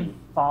out JNCD soon.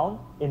 Found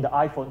in the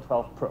iPhone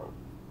 12 Pro.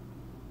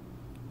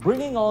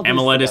 Bringing all these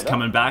AMOLED is together,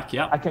 coming back.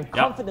 Yep. I can Yep.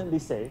 confidently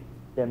say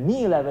that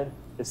Mi 11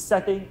 is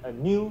setting a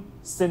new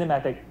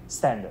cinematic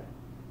standard.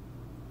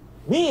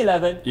 Mi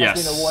 11 has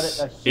Yes, been awarded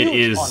a it huge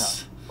is.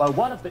 honor by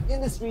one of the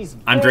industry's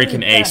I'm very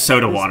drinking a best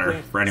soda water,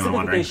 display for anyone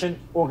wondering.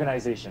 certification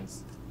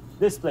organizations,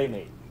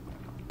 DisplayMate.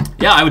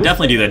 Yeah, I would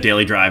definitely do that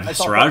daily drive, I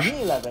thought Siraj.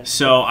 Mi 11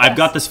 So I've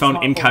got this phone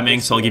smartphone incoming,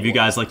 so I'll give you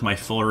display guys like my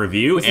full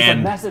review. This is a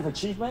And massive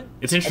achievement.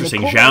 it's and the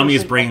interesting. culmination Xiaomi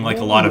is bringing of like a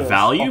many lot of years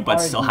value, of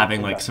but still R&D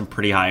having like investment. some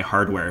pretty high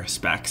hardware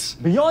specs.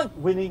 Beyond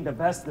winning the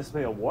Best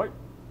Display Award,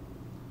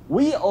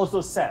 we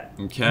also set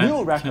Okay,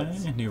 new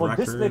records okay, new for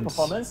display records.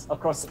 performance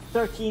across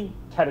 13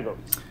 categories.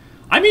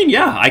 I mean,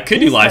 yeah, I could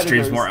do These live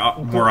streams categories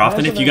more include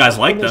often if you measurements guys of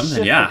like image them. shift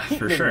Then yeah, to peak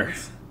for sure.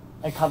 luminance,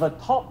 and cover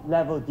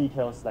top-level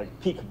details like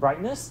peak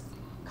brightness,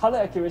 color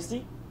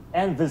accuracy,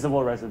 and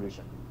visible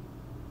resolution.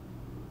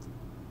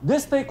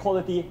 Display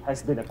quality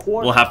has been a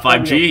core We'll have area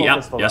 5G. of Yep.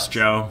 focus for Yes, us,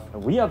 Joe.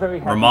 and we are very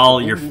happy Ramal,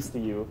 to you're bring these to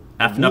you.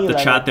 Effing up the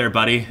chat there,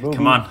 buddy.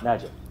 Come on.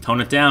 Magic.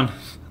 Tone it down.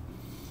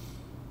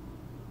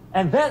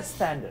 And that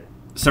standard.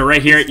 So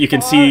right here, you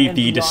can far see and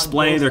the beyond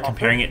display. those They're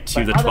comparing offered it to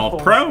by the other 12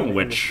 phones Pro, in the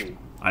which industry.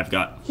 I've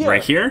got Here.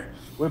 right here.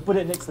 We'll put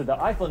it next to the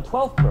iPhone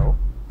 12 Pro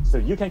so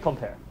you can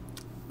compare.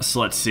 So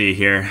let's see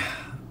here.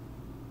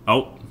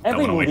 Oh, that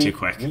Every went way movie too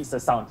quick. needs a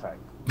soundtrack.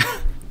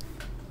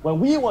 When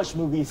we watch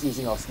movies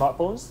using our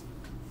smartphones,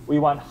 we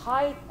want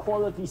high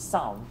quality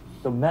sound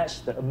to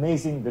match the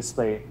amazing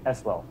display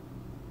as well.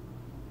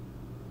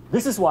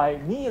 This is why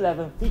Mi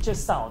 11 features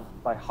sound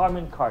by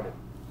Harman Kardon,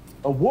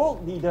 a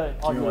world leader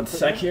in audio one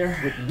sec equipment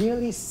here. with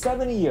nearly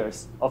 70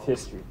 years of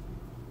history.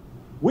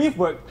 We've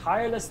worked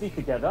tirelessly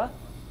together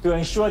to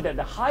ensure that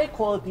the high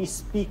quality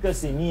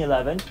speakers in Mi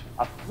 11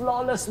 are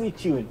flawlessly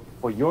tuned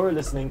for your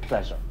listening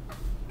pleasure.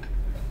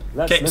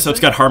 Let's Okay, so listen it's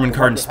got Harman to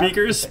what Kardon they have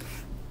to speakers. say.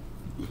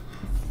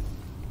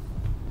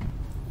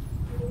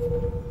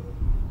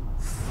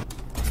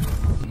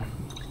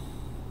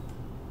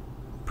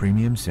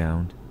 Premium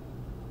sound,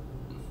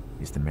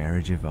 is the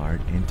marriage of art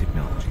and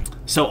technology.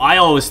 So I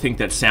always think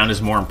that sound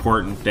is more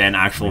important than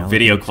actual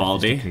video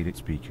quality.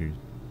 Speakers.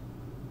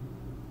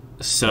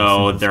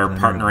 So they're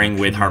partnering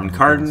with Harman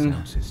Kardon.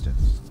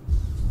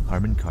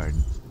 Harman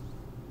Kardon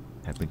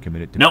have been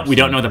committed to. No, we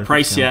don't know the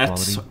price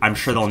yet. I'm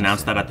sure they'll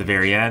announce that at the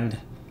very end.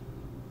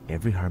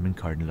 Every Harman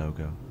Kardon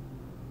logo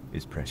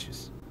is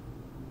precious,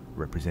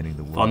 representing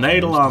the Van world's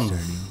Nederland. most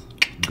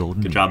discerning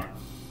golden Good job. ear.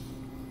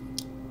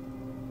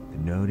 The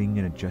noting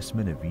and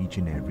adjustment of each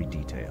and every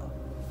detail.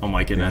 Oh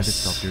my They are the goodness.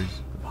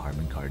 sculptors of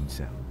Harman Kardon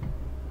sound,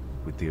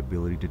 with the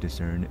ability to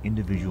discern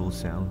individual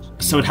sounds.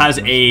 So it has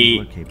a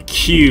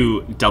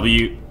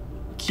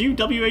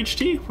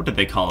QWHT? What did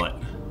they call it?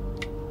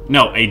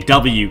 No, a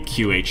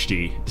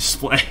WQHD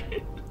display.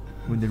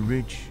 When the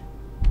rich,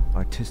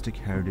 artistic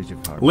heritage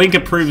of Harman Link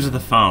Kardon approves of the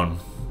phone.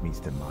 meets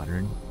the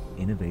modern,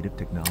 innovative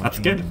technology That's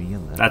of good. the Mi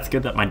 11, That's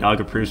good that my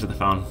dog approves of the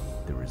phone.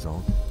 the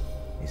result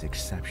is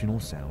exceptional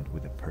sound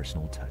with a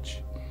personal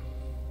touch.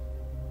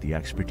 The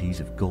expertise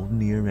of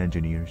golden ear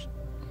engineers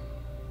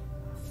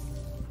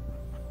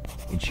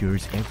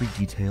ensures every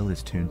detail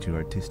is tuned to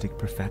artistic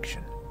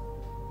perfection.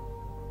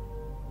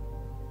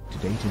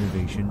 Today's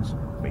innovations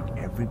make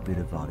every bit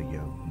of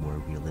audio more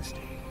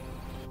realistic.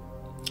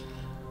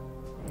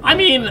 I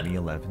mean, Mi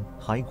 11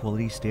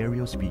 high-quality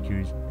stereo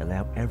speakers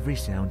allow every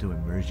sound to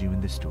immerse you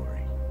in the story.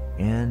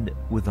 And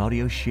with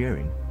audio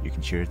sharing, you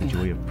can share the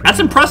joy of That's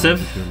premium impressive.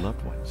 audio with your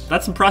loved ones.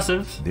 that's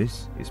impressive.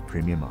 This is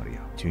premium audio.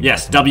 tuned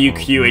Yes, to the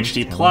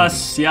WQHD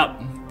plus.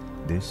 Yep.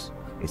 This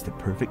is the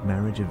perfect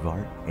marriage of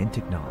art and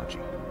technology.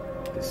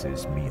 This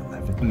is Mi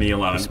 11. Mi The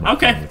 11. smartphone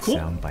Okay, with cool.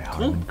 sound by Cool.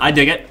 Harman I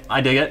dig it.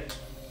 I dig it.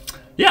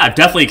 Yeah, I'm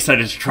definitely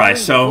excited to try.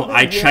 So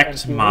I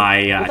checked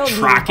my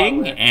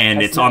tracking,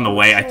 and it's on the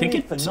way. I think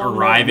it's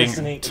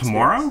arriving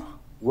tomorrow.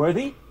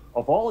 Worthy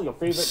of all your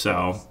favorite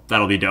So songs.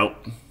 that'll be dope.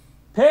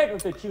 Paired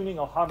with the tuning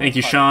of Harman Thank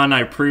you, Kardon Sean. I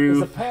is a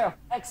approve. pair of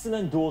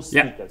excellent dual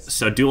Yeah. speakers.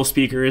 So dual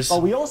speakers.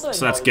 But we also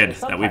So that's acknowledge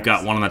good that we've got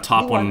sometimes one on the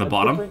top, you one on want the a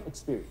bottom. different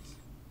experience.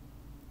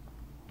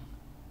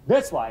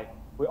 That's why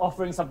we're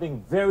offering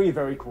something very,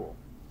 very cool.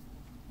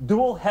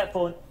 Dual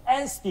headphone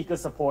and speaker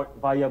support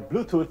via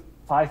Bluetooth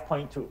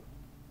 5.2.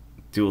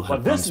 Dual What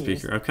headphone this means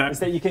speaker. Okay. is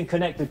that you can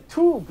connect the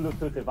two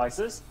Bluetooth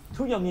devices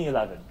to your Mi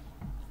 11.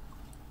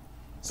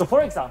 So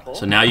for example,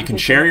 So now you can can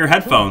share your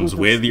connect two headphones Bluetooth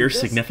with your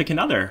speakers, significant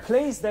other.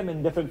 place them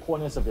in different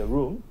corners of your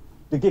room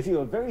to give you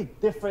a very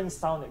different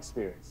sound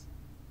experience.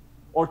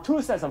 Or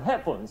two sets of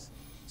headphones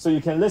so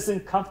you can listen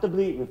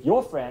comfortably with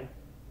your friend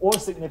or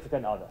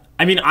significant other.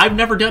 I mean, I've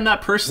never done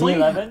that Mi personally.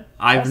 11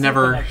 I've has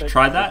never connected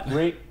tried with that.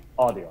 Great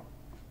audio.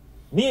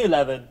 Mi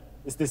 11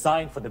 is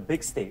designed for the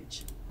big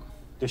stage.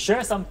 To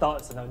share some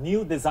thoughts on our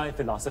new design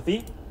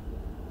philosophy,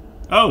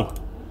 Oh,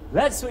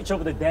 let's switch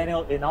over to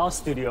Daniel in our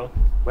studio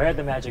where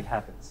the magic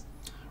happens.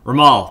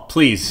 Ramal,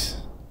 please,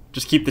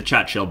 just keep the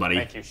chat chill, buddy.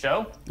 Thank you,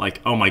 Show. Like,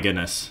 oh my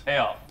goodness. Hey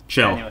all,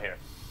 Chill. Daniel here.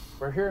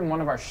 We're here in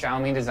one of our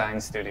Xiaomi design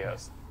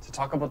studios to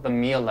talk about the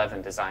Mi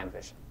 11 design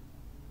vision.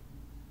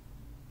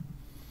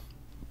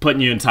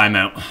 Putting you in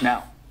timeout.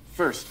 Now,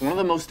 first, one of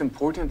the most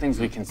important things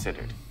we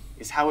considered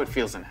is how it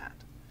feels in hand.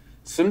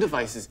 Some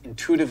devices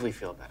intuitively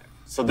feel better.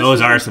 So this Those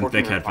was an are some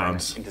important thick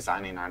requirement headphones. in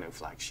designing our new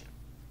flagship.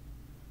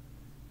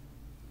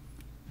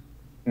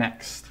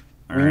 Next,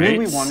 All we knew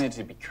we right. wanted it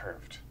to be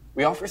curved.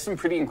 We offer some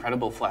pretty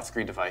incredible flat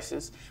screen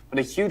devices, but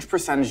a huge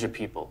percentage of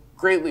people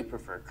greatly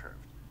prefer curved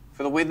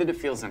for the way that it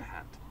feels in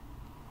hand.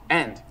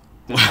 And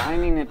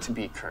designing it to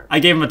be curved. I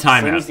gave him a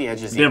slims timeout. the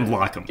edges Didn't even,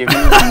 block him. giving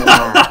it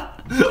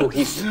a more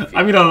cohesive feel.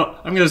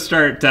 I'm gonna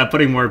start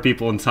putting more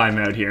people in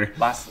timeout here.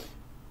 Lastly,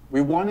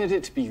 we wanted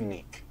it to be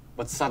unique,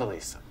 but subtly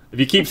so. If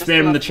you keep Just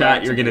spamming the enough for chat,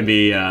 it you're to gonna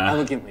be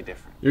elegantly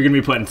different. you're gonna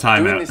be putting Doing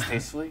timeout. this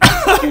tastefully is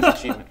a huge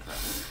achievement for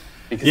us.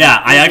 Because Yeah,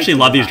 it's I easy actually to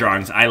love these design.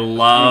 drawings. I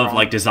love Wrong,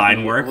 like design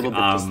maybe work. A little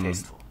bit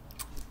distasteful.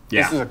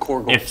 Yeah. This is a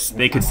core goal. If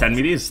they could send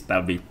me these, that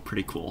would be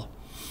pretty cool.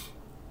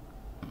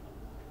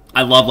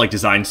 I love like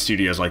design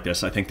studios like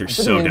this. I think they're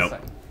so An dope.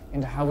 insight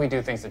into how we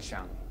do things at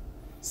Xiaomi.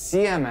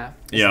 CMF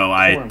is Yo, core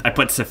I important,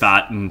 put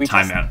Safat in We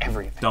test timeout.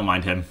 everything. Don't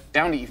mind him.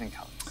 down to even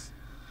colors.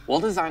 While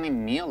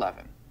designing Mi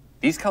 11,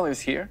 these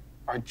colors here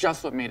are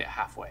just what made it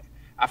halfway.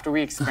 After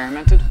we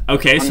experimented. with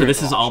Okay, so hundreds this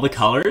of is all the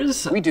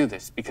options. colors. We do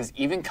this because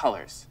even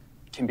colors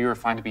can be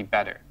refined to be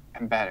better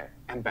and better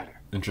and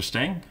better.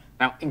 Interesting.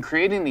 Now, in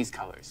creating these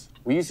colors,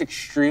 we use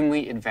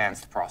extremely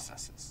advanced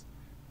processes.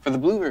 For the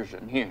blue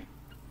version here,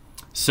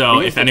 So we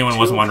if use the anyone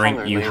wasn't two-color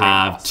wondering, you layering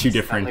have process two that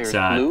different layers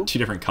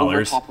blue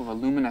colors. over top of a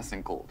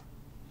luminescent gold.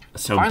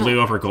 So Finally,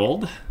 blue over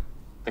gold.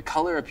 the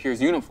color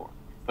appears uniform,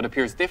 but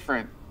appears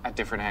different at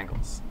different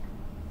angles.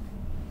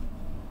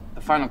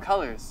 The final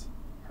colors,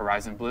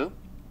 horizon blue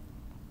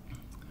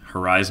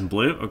Horizon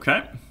blue.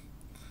 Okay.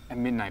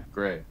 and midnight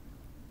gray,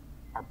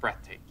 are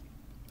breathtaking.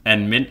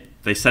 And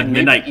they said And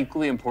maybe midnight.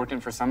 equally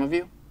important for some of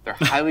you, they're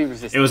highly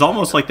resistant. It was to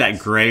almost like that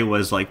colors. gray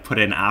was like put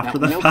in after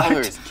Now, the no fact.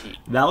 color is key.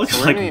 That looks So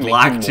we're like gonna be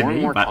black making to more and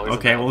me, more but colors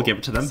okay, we'll available, give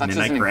it to them. such as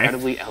Midnight an gray.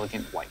 incredibly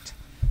elegant white.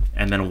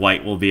 And then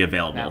white will be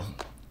available.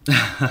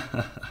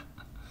 Now,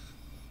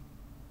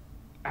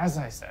 as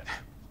I said,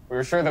 We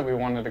were sure that we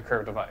wanted a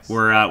curved device.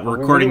 We're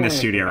recording this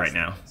studio right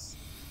now.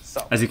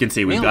 So, as you can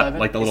see, we've got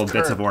like the little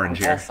bits of orange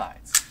here.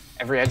 Sides.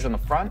 Every edge on the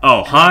front.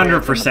 Oh,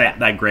 100%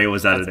 that gray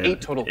was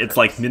edited. It's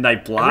like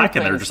midnight black,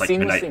 and they're just like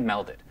midnight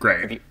melded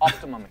gray. For the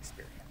optimum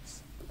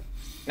experience.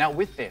 Now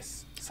with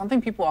this,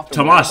 something people often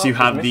Tomas, you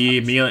have the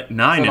Mi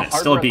 9 and it's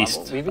still a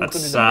beast.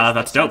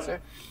 That's dope.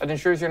 That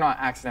ensures you're not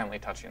accidentally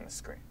touching the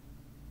screen.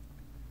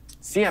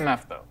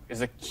 CMF, though,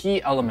 is a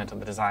key element of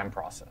the design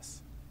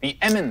process. The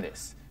M in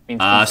this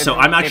means so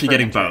I'm actually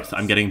getting both.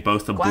 I'm getting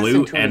both the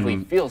blue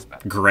and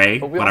gray,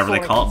 whatever they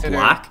call it,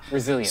 black.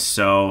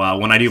 So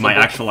when I do my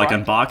actual like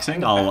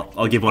unboxing,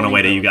 I'll give one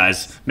away to you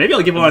guys. Maybe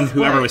I'll give one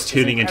whoever was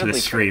tuning into the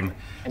stream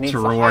to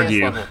reward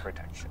you.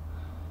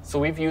 So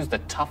we've used the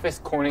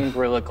toughest Corning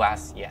Gorilla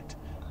Glass yet.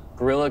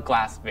 Gorilla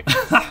Glass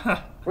Victus.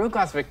 Gorilla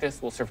Glass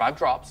Victus will survive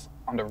drops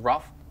onto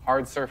rough,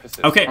 hard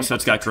surfaces. Okay, so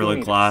it's got Gorilla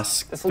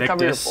Glass Victus. This will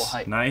cover your full Victus.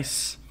 height.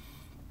 Nice.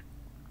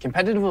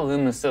 Competitive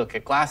aluminum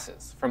silicate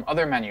glasses from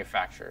other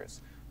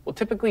manufacturers will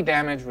typically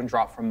damage when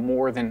dropped from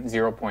more than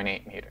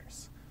 0.8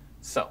 meters.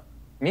 So,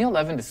 Mi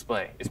 11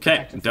 display is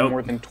protected from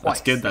more than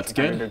twice the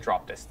competitive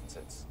drop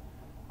distances.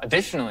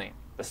 Additionally,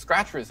 the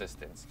scratch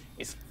resistance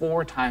is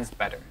 4 times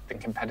better than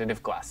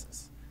competitive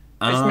glasses.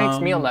 This makes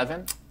Mi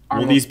 11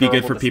 will these be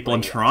good for people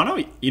in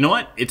Toronto? You know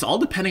what? It's all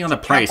depending on the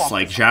price.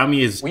 Like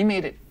Xiaomi is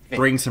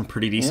bring some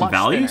pretty decent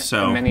value,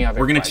 so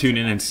we're going to tune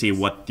in and see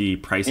what the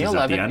price is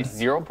at the end. Is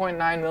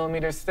 0.9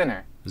 millimeters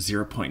thinner.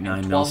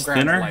 0.9 mils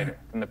thinner. Lighter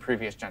than the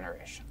previous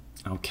generation.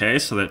 Okay,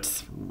 so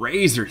that's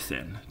razor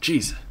thin.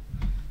 Jeez,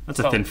 that's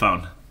a thin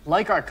phone.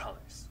 Like our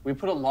colors, we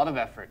put a lot of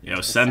effort into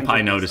the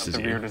Senpai notices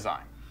rear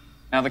design.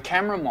 Now, the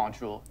camera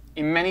module,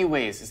 in many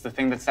ways, is the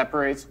thing that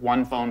separates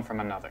one phone from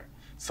another.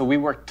 So we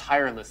work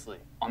tirelessly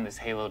on this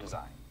halo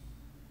design.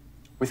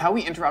 With how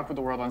we interact with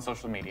the world on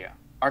social media,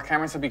 our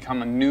cameras have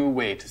become a new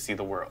way to see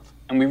the world,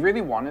 and we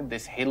really wanted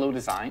this halo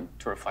design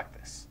to reflect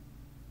this.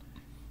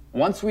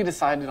 Once we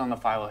decided on the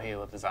Philo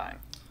Halo design,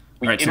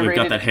 we iterated so we've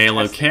got that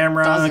Halo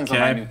camera. Dozens of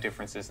minute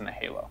differences in the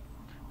Halo.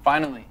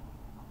 Finally,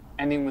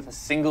 ending with a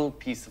single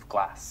piece of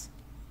glass.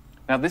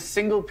 Now, this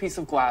single piece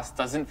of glass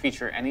doesn't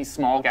feature any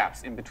small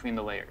gaps in between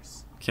the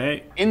layers.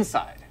 Okay.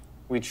 Inside,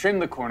 we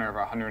trimmed the corner of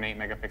our 108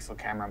 megapixel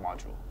camera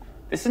module.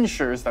 This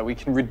ensures that we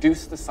can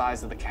reduce the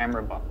size of the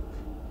camera bump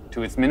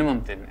to its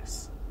minimum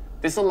thinness.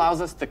 This allows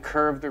us to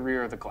curve the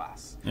rear of the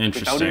glass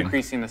without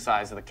increasing the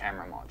size of the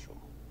camera module.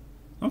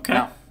 Okay.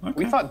 Now,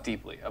 we thought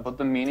deeply about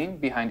the meaning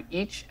behind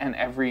each and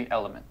every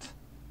element.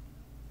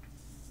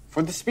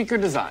 For the speaker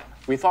design,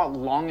 we thought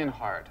long and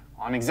hard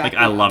on exactly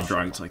I love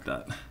drawings like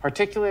that.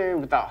 Particularly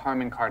without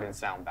Harman Kardon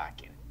sound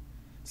backing.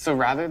 So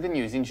rather than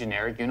using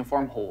generic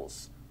uniform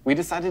holes, we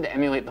decided to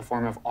emulate the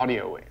form of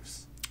audio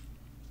waves.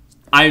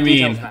 I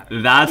mean,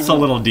 that's a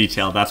little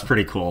detailed. That's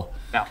pretty cool.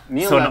 Now,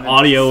 so an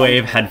audio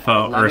wave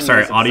headphone, or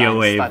sorry, audio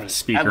wave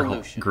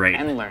speaker, great.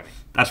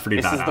 That's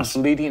pretty badass. This is the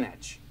bleeding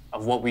edge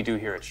of what we do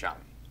here at Xiaomi.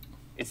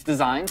 It's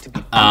designed to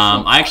be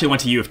I actually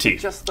went to U of T,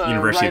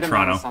 University of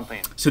Toronto.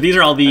 So these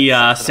are all the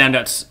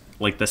standouts,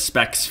 like the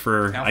specs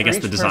for, I guess,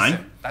 the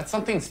design. That's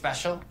something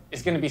special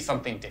is going to be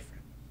something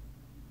different.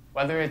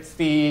 Whether it's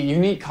the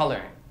unique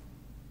coloring,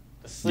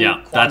 the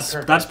sleek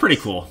that's pretty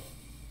cool.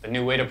 The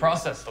new way to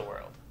process the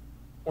world,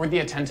 or the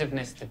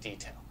attentiveness to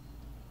detail.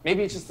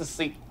 Maybe it's just the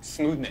sleek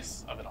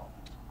smoothness of it all.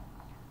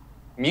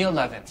 Mi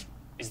 11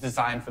 is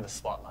designed for the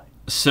spotlight.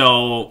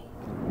 So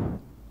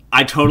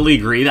I totally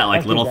agree that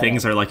like little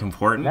things are like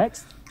important.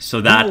 Next,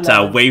 so that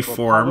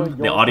waveform,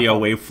 the audio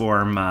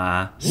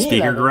waveform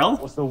speaker grill,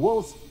 was the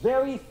world's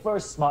very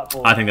first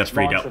smartphone. I think that's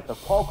pretty dope. With the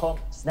Qualcomm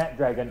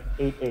Snapdragon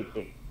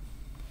 888.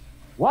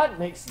 What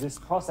makes this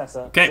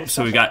processor okay,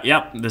 so we got,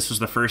 this was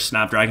the first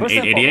Snapdragon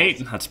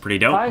 888. That's pretty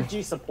dope.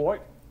 5G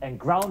support and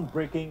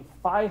groundbreaking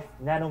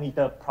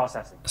 5nm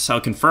processing. So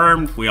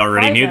confirmed, we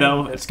already knew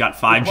though, it's got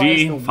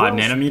 5G, 5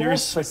 nanometers.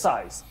 Most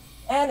precise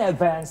and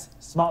advanced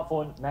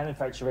smartphone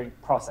manufacturing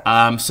process.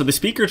 So the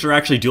speakers are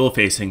actually dual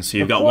facing, so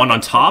you've got one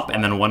on top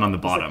and then one on the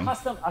bottom.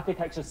 It's a custom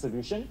architecture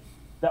solution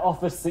that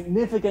offers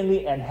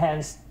significantly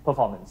enhanced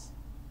performance.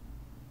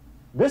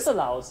 This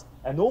allows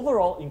an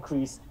overall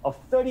increase of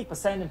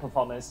 30% in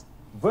performance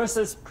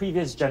versus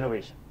previous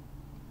generation.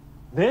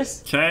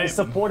 This is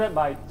supported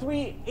by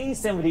 3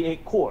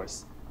 A78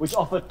 cores, which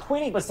offer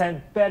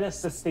 20% better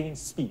sustained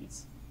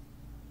speeds.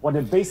 What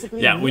it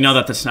basically we know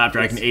that the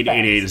Snapdragon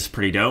 888 is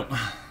pretty dope.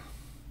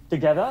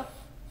 Together,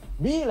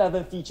 Mi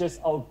 11 features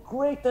our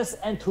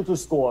greatest Antutu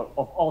score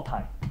of all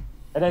time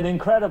at an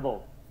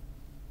incredible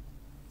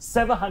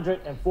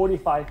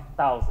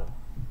 745,000.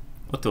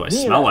 What do I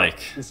smell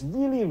like? Is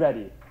really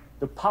ready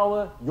to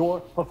power your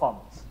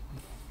performance.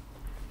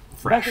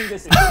 Backing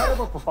this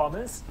incredible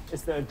performance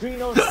is the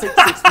Adreno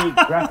 660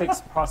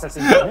 graphics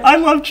processing unit. I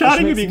love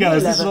chatting with you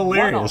guys. This is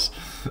hilarious.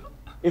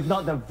 If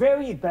not the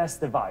very best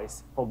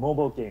device for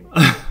mobile gaming.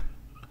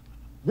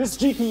 This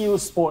GPU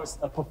sports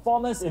a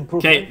performance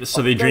improvement. Okay,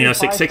 so the Adreno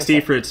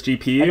 660 for its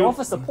GPU. And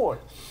offers support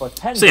for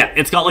 10. So yeah,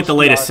 it's got like the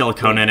latest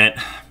silicone in it.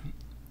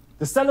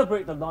 To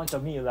celebrate the launch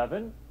of Mi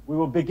 11, we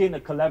will begin a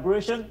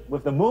collaboration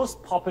with the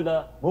most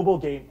popular mobile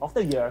game of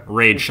the year,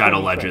 Raid Shadow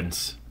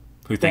Legends.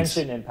 Who thinks?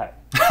 Genshin Impact.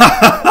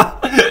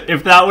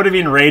 If that would have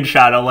been Raid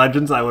Shadow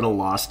Legends, I would have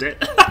lost it.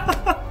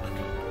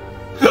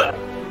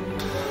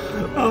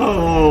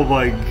 Oh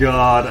my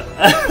god.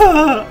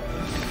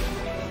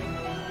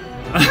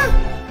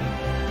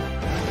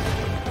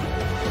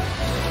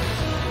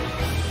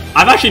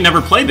 I've actually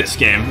never played this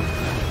game.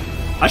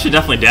 I should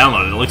definitely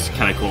download it. It looks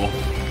kind of cool.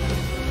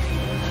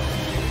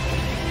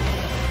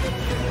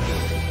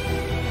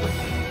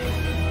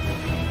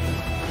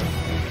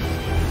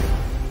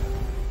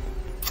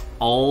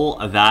 All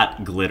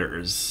That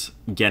Glitters.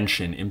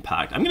 Genshin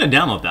Impact. I'm gonna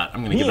download that.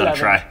 I'm gonna give that a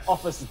try.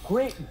 Offers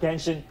great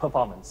Genshin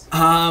performance.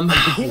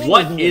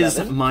 What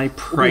is my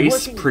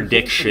price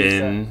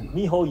prediction?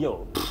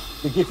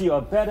 To give you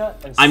a better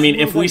and I mean,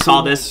 if we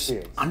saw this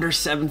experience. under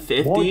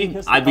 750,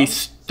 I'd be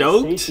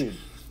stoked.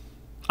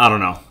 I don't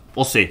know.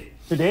 We'll see.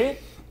 Today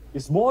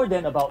is more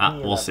than about Mi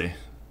 11. We'll see.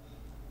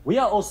 We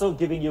are also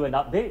giving you an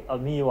update of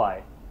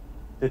MIUI.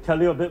 To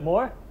tell you a bit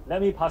more,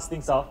 let me pass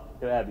things off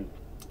to Abby.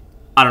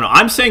 I don't know.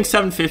 I'm saying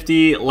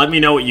 750. Let me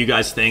know what you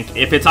guys think.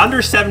 If it's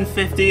under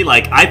 750,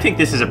 like, I think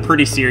this is a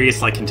pretty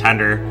serious, like,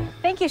 contender.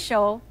 Thank you,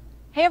 Sho.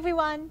 Hey,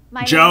 everyone.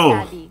 My Joe.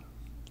 name is Abby.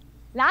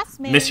 Last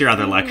May, Miss your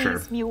other we lecture.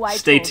 released MIUI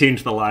Stay 12. tuned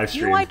to the live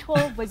stream. MIUI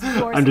 12 was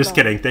yours I'm just alone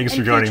kidding. Thanks for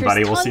and joining, features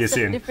buddy. We'll see you tons of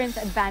soon. different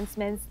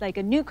advancements like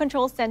a new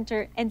control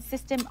center and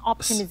system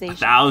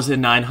optimization.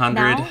 1,900.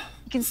 Now,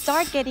 you can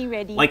start getting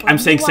ready. Like, for I'm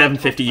saying MIUI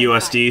 750 12.5.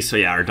 USD, so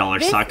yeah, our dollar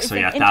This sucks, is so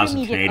an yeah, 1,000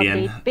 intermediate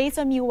Canadian. update based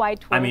on MIUI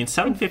 12. I mean,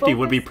 750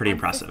 would be with pretty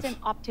focus on impressive.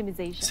 System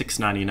optimization.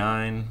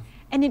 699.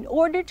 And in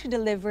order to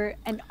deliver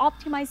an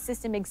optimized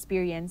system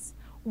experience,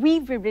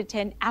 we've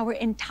rewritten our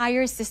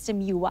entire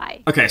system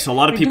UI. Okay, so a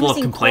lot of people have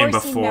reducing complained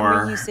core scene memory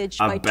before usage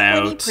by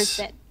about,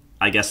 20%.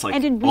 I guess, like,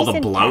 And in all the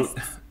recent bloat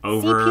tests,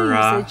 over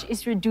CPU usage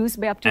is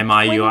reduced by up to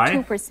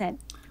MIUI. 22%,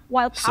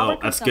 while power So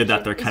that's good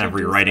that they're consumption kind of is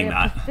reduced rewriting by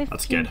up to that.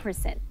 That's good.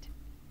 15%.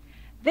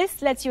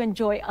 This lets you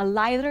enjoy a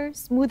lighter,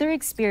 smoother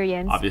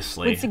experience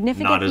Obviously, with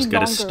significantly not as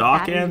good as longer stock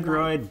battery life.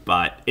 Android,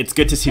 but it's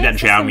good to see that Take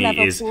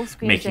system-level Xiaomi is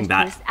full-screen making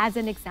that gestures as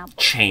an example.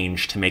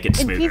 change to make it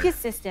In smoother. previous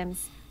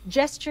systems,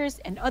 gestures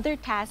and other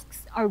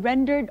tasks are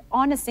rendered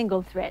on a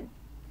single thread.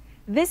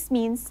 This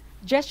means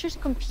gestures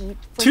compete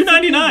for CPU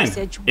 $299.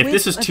 usage If with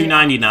this was other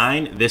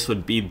 $299, this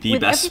would be the with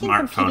best everything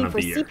smartphone competing of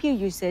for the year. CPU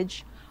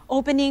usage,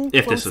 opening,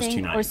 If this was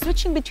closing, $299. or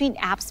switching between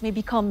apps may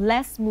become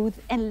less smooth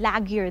and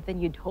laggier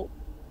than you'd hope.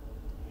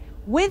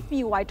 With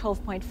MIUI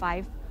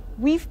 12.5,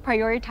 we've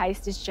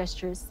prioritized these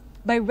gestures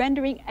by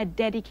rendering a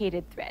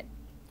dedicated thread.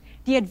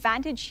 The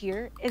advantage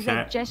here is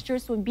that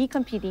gestures will be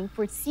competing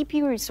for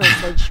CPU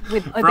resources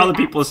with other For all the apps.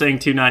 people saying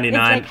 $299, It's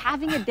like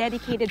having a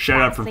dedicated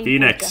shout out fast from lane for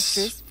Phoenix.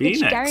 gestures, which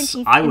Phoenix.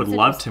 guarantees I would instant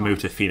love to move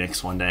response. to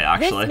Phoenix one day,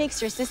 actually. This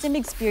makes your system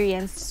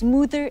experience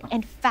smoother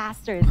and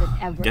faster than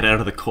ever. Get out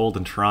of the cold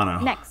in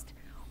Toronto. Next,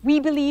 we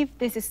believe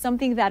this is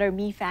something that our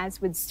Mi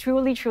fans would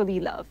truly, truly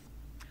love.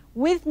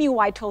 With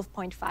MIUI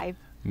 12.5,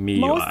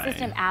 most MIUI.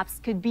 system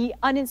apps could be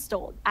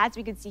uninstalled, as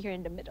we can see here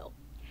in the middle.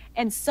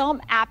 And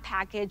some app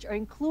package are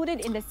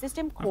included in the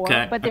system core,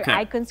 but their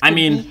icons could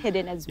be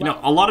hidden as well. You know,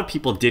 a lot of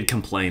people did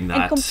complain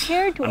that. And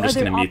compared to I'm just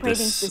other gonna mute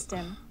operating this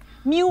system,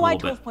 a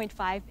MIUI little bit.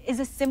 12.5 is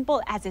as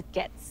simple as it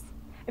gets.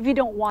 If you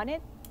don't want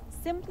it,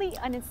 simply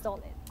uninstall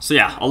it. So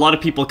yeah, a lot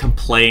of people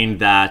complained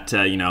that,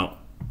 you know,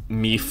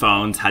 Mi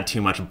phones had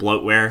too much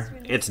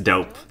bloatware. It's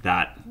dope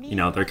that, you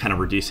know, they're kind of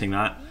reducing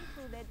that.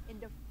 Included in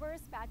the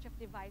first batch of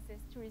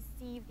devices to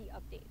receive the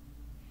update.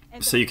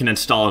 And So you can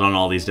install it on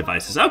all these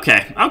devices.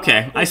 Okay,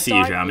 okay, I see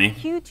you, Xiaomi.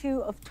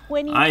 Q2 of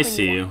 2021. I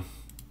see you.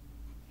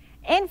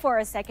 And for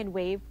our second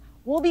wave,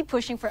 we'll be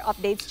pushing for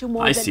updates to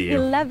more I than see you.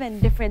 11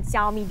 different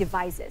Xiaomi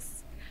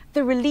devices.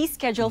 The release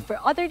schedule for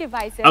other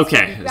devices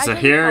Okay, will be so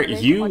gradually here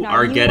published you on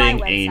our are MIUI getting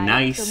a website,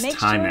 nice so make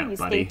timeout, sure you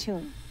buddy. Stay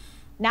tuned.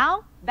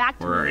 Now, back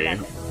to Where are Mi you?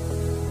 11.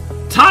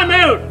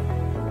 Timeout!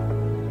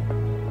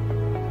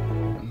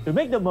 To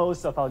make the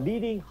most of our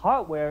leading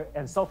hardware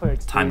and software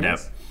Timed out.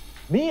 experience,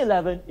 Mi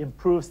 11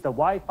 improves the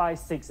Wi-Fi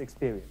 6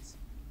 experience.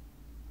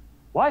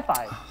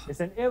 Wi-Fi is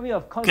an area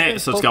of constant Okay,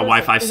 so it's got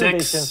focus Wi-Fi and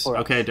innovation 6. for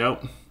us. Okay,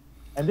 dope.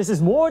 And this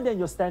is more than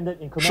your standard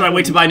incremental. Should I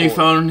wait to buy a new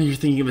support. phone? You're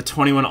thinking of a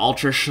 21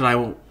 Ultra. Should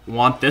I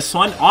want this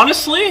one?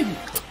 Honestly,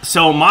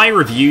 so my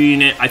review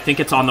unit, I think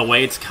it's on the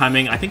way. It's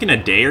coming, I think, in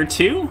a day or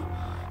two.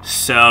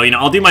 So, you know,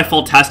 I'll do my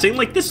full testing.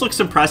 Like, this looks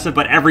impressive,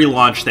 but every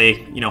launch they,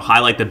 you know,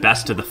 highlight the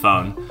best of the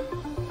phone.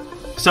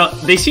 So,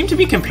 they seem to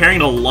be comparing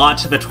it a lot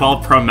to the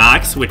 12 Pro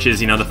Max, which is,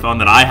 you know, the phone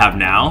that I have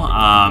now.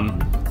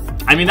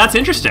 I mean, that's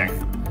interesting.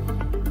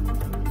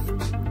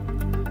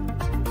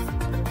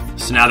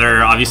 So now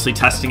they're obviously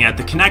testing out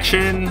the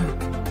connection.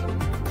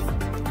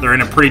 They're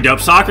in a pretty dope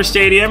soccer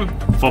stadium.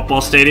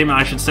 Football stadium,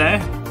 I should say.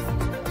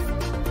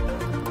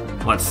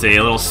 Let's see,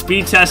 a little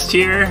speed test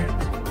here.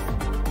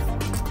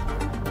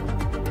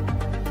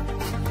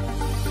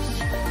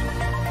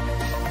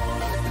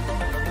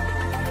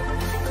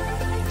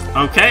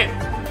 Okay,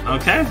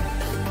 okay.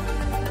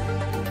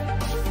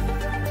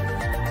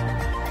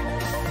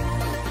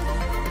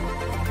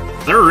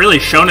 They're really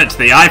showing it to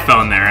the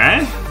iPhone there,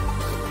 eh?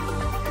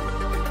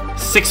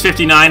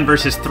 659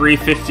 versus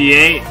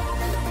 358.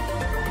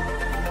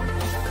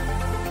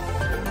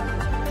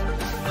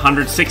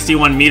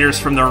 161 meters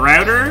from the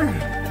router.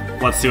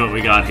 Let's see what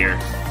we got here.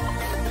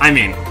 I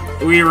mean,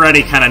 we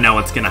already kind of know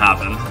what's going to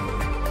happen.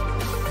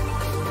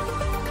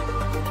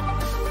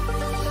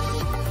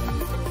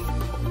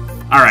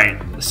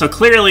 Alright, so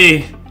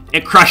clearly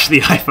it crushed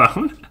the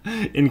iPhone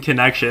in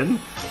connection.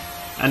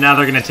 And now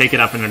they're going to take it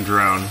up in a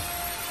drone.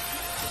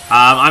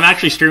 I'm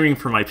actually streaming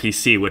from my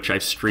PC, which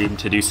I've streamed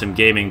to do some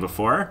gaming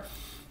before.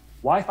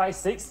 Wi-Fi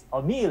 6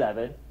 on Mi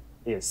 11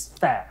 is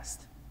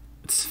fast.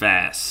 It's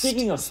fast.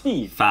 Speaking of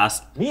speed,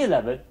 fast. Mi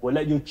 11 will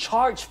let you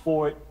charge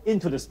forward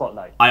into the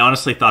spotlight. I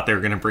honestly thought they were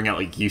going to bring out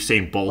like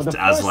Usain Bolt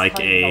as like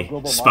a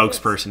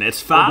spokesperson.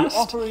 It's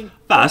fast.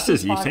 Fast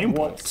as Usain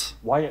Bolt.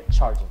 Wired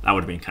charging. That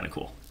would have been kind of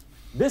cool.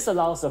 This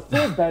allows a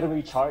full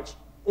battery charge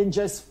in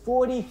just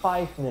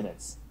 45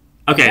 minutes.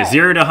 Okay,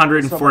 0 to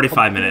 100 in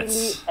 45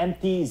 minutes.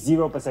 Empty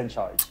 0%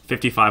 charge.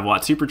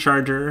 55-watt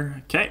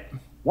supercharger. Okay.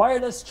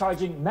 Wireless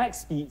charging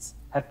max speeds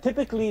have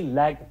typically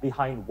lagged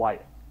behind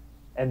wired.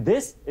 And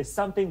this is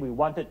something we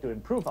wanted to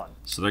improve on.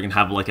 So they're going to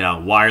have like a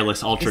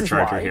wireless ultra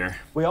charger here.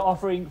 We are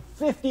offering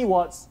 50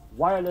 watts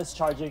wireless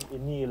charging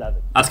in Mi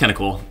 11. That's kind of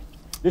cool.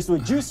 This will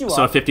juice you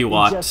so up 50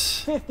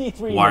 watts in just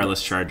 53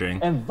 wireless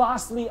charging. And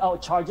vastly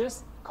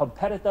outcharges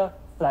competitor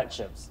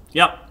flagships.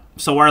 Yep.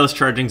 So wireless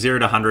charging 0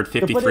 to 100,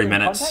 53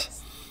 minutes.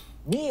 Context,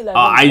 Mi 11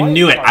 I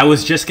knew it. I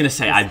was just going to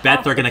say, I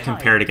bet they're going to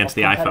compare it against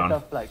the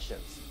iPhone.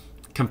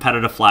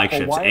 Competitive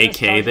flagships,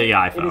 aka the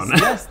iPhone. It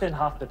is less than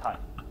half the time.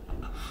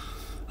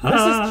 This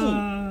is key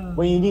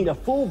when you need a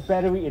full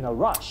battery in a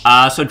rush.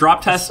 So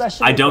drop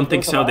test, I don't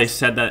think so. They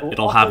said that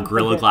it'll have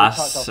Gorilla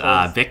Glass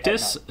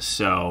Victus,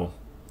 so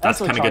that's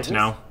kind of good to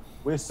know.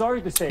 We're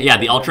sorry to say. Yeah,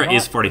 the Ultra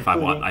is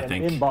 45 watt, I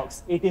think.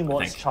 Inbox 18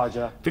 watts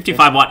charger.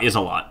 55 watt is a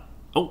lot.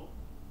 Oh,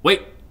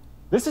 wait.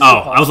 This is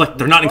I was like,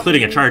 they're not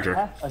including a charger.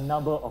 Have a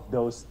number of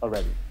those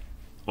already.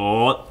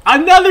 Oh,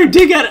 another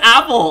dig at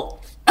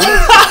Apple.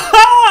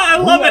 I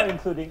love it.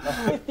 Including a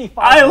 55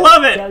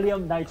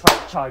 gallium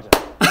nitride charger.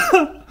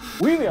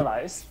 We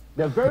realize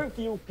that very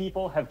few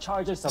people have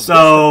chargers of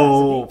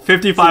so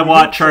 55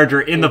 watt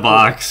charger in the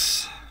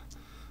box.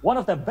 One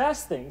of the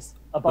best things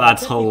about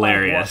that's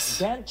hilarious.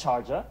 GaN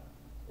charger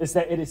is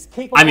that it is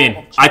capable. I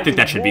mean, I think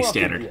that should be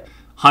standard.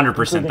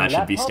 100% that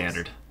should be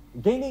standard.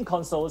 Gaming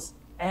consoles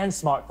and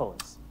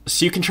smartphones.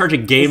 So you can charge a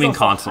gaming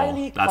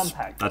console.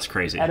 That's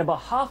crazy. At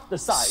about half the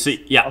size. So,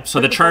 yeah. So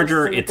the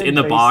charger, it's in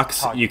the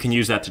box. You can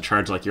use that to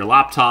charge like your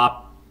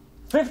laptop.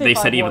 They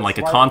said even like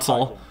a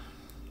console.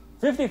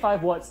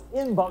 55 watts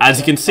inbox. As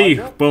you can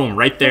see, boom,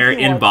 right there,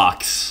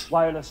 inbox.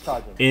 Wireless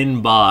charging.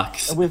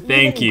 Inbox.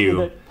 Thank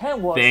you.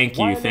 Thank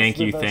you, thank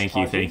you, thank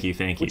you, thank you,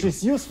 thank you. Which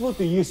is useful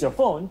to use your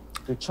phone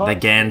to charge the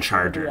GaN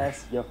charger.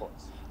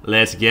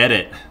 Let's get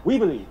it. We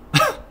believe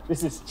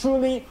this is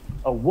truly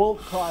a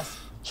world-class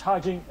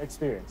charging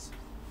experience.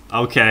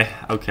 Okay,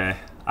 okay.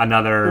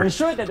 Another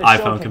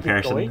iPhone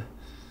comparison.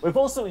 We've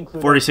also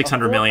included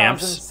 4,600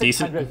 milliamps,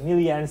 decent.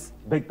 milliamps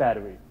big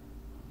battery.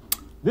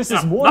 This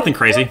is more nothing than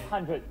crazy.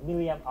 100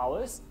 milliamp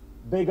hours,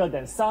 bigger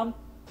than some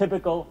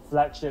typical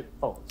flagship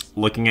phones.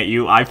 Looking at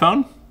you,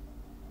 iPhone?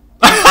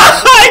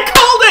 I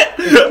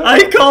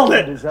called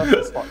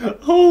it!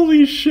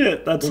 Holy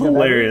shit, that's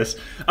hilarious.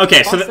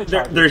 Okay, so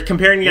they're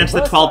comparing against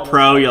the 12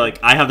 Pro. You're like,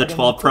 I have the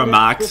 12 Pro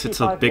Max. It's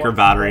a bigger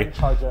battery.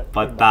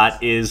 But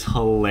that is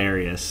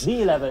hilarious.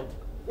 Mi 11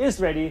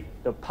 is ready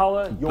to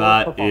power your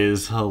performance. That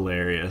is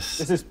hilarious.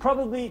 This is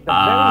probably the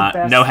very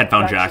best no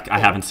headphone jack. I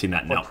haven't seen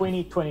that, no.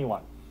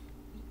 2021.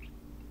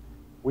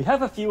 We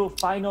have a few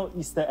final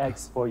Easter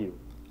eggs for you.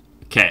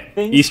 Okay,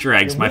 Easter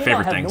eggs, my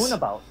favorite things. Known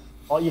about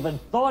or even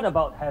thought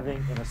about having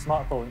in a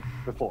smartphone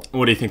before.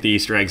 What do you think the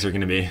Easter eggs are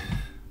going to be?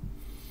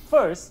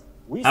 First,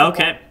 we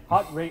support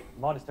heart rate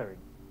monitoring.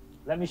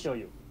 Let me show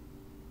you.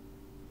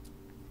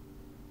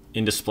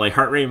 In-display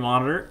heart rate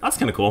monitor. That's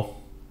kind of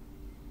cool.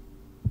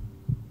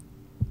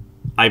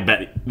 I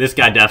bet this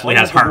guy definitely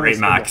has heart rate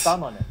max.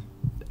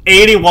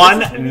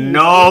 81?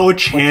 No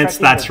chance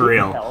that's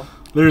real.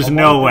 There's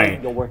no way.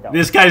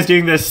 This guy's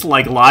doing this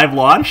like live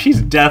launch.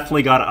 He's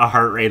definitely got a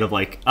heart rate of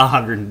like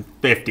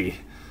 150.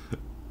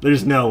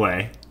 There's no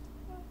way.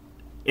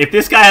 If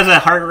this guy has a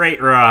heart rate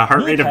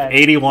of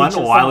 81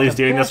 while he's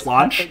doing this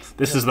launch,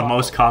 this is the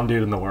most calm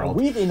dude in the world.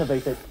 We've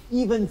innovated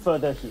even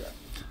further here.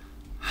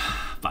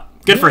 But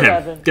good for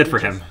him. Good for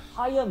him.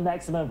 Higher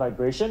maximum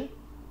vibration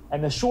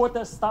and a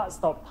shorter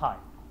start-stop time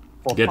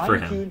for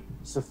fine-tuned,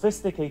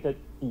 sophisticated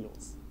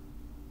feels.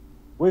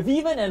 We've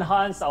even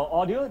enhanced our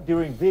audio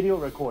during video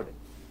recording.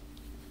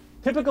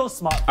 Typical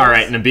smartphones. All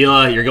right,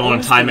 Nabila, you're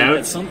going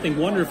timeout. Something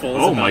wonderful.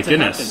 Oh my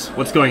goodness,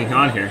 what's going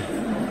on here?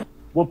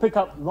 Will pick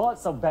up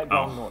lots of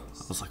background noise.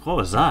 I was like, what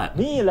was that?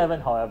 Mi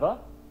 11, however,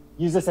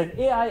 uses an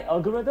AI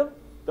algorithm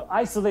to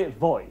isolate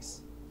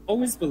voice.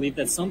 Always believe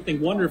that something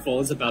wonderful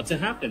is about to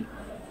happen.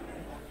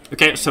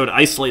 Okay, so it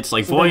isolates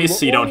like voice,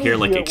 so you don't hear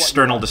like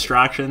external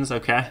distractions.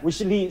 Okay. Which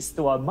leads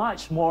to a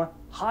much more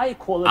high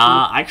quality.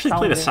 I actually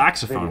play the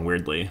saxophone video.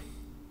 weirdly.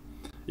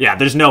 Yeah,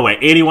 there's no way.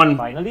 81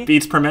 Finally,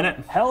 beats per minute?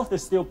 Health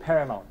is still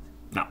paramount.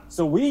 No.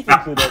 So we've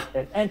included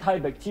an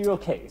antibacterial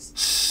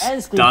case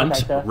and screen Stunt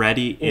protector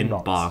ready in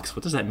box. box.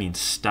 What does that mean?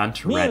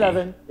 Stunt Mi ready.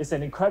 11 is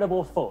an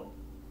incredible phone.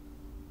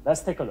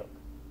 Let's take a look.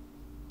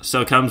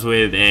 So it comes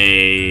with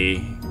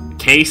a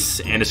case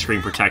and a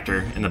screen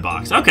protector in the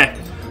box. Okay.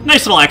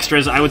 Nice little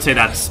extras. I would say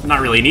that's not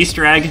really an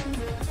Easter egg.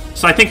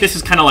 So I think this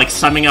is kind of like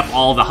summing up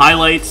all the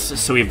highlights.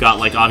 So we've got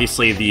like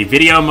obviously the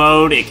video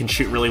mode. It can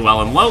shoot really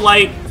well in low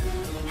light.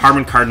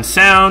 Harman Kardon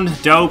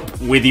sound, dope.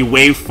 With the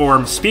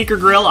waveform speaker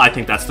grill, I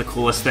think that's the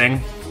coolest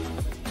thing.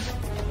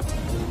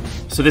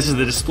 So this is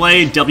the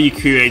display,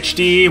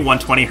 WQHD,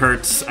 120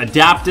 Hz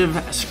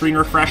adaptive screen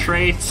refresh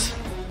rate.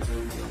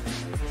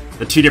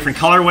 The two different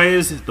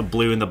colorways, the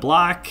blue and the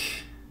black.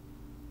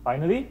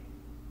 Finally,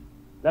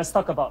 let's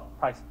talk about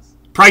prices.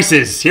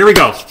 Prices, here we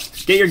go.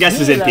 Get your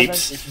guesses in, Mi 11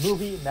 peeps. is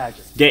movie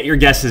magic. Get your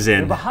guesses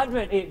in. With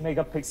 108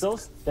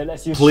 megapixels that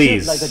lets you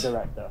Please. shoot like a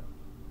director.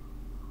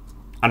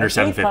 Under A A-class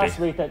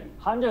 750. rated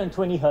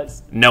 120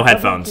 Hz. No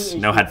headphones. WQHD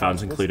No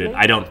headphones included,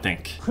 display, I don't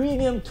think.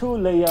 Premium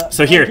 2-layer.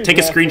 So here, take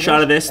a anti-glare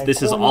screenshot of finish this. and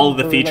This is chromium all of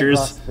the Gorilla features.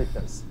 Glass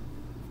filters.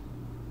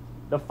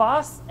 The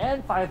fast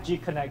and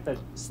 5G connected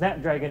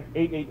Snapdragon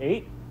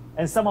 888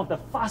 and some of the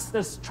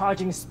fastest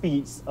charging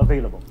speeds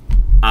available.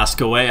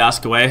 Ask away,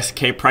 ask away.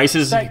 Okay,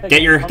 prices. Fact that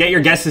Get your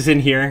competition, guesses in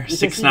here. You can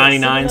see that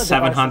 699,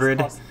 similar devices 700.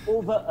 cost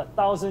over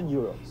 1,000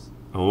 euros.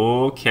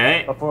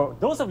 Okay. But for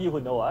those of you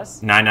who know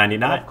us,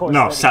 999. and of course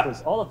No, that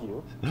includes all of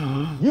you,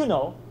 you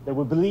know that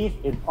we believe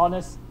in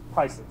honest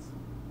prices.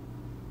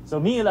 So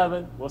Mi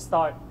 11 will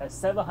start at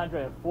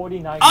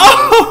 749.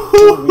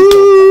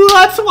 Oh,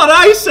 that's what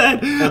I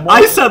said.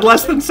 I said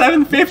less than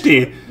 750.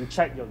 You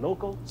check your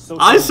local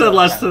social I said media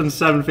less channels. than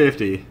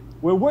 750.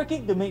 We're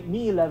working to make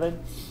Mi 11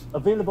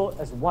 available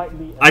as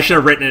widely as I should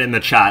have written it in the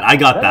chat. I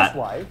got That is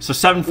why that. So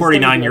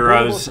 749 it's going to be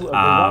available euros. to a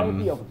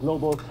variety of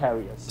global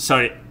carriers.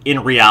 So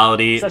in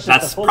reality, Such as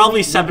that's the following probably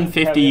leading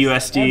 750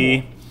 carriers USD,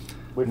 and more,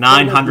 with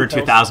 900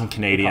 further 2000 details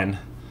Canadian. to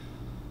come.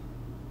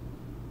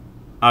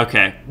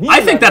 Okay, Mi I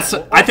think 11 that's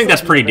will I think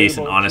that's also pretty be decent,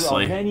 available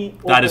honestly. through our many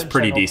That is open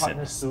pretty channel decent.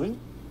 partners soon,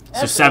 So as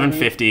early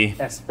 750,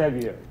 as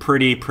February.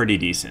 pretty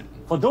decent.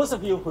 For those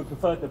of you who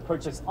prefer to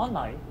purchase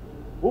online,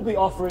 we'll be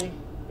offering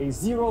a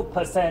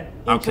 0%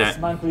 interest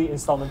monthly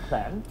installment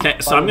plan. Okay,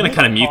 so by I'm gonna the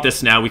kind of link mute on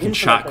this now. We can in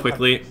chat selected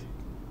quickly. countries.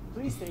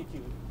 Please stay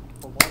tuned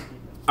for more details.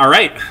 All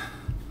right.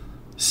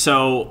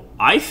 So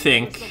I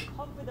think.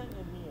 Confident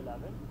in Mi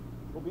 11,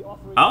 we'll be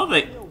offering Oh,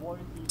 a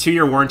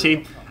 2-year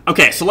warranty.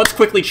 Okay, so let's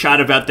quickly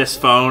chat about this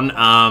phone.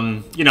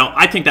 You know,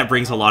 I think that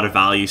brings a lot of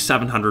value.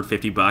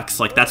 750 bucks.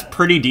 Like that's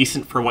pretty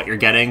decent for what you're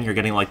getting. You're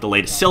getting like the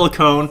latest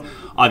silicone.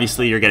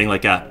 Obviously, you're getting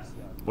like a,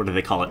 what do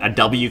they call it? A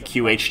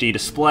WQHD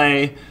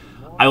display.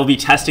 I will be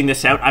testing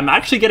this out. I'm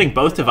actually getting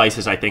both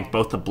devices, I think,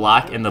 both the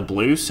black and the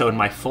blue. So in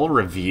my full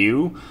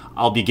review,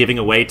 I'll be giving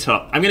away to,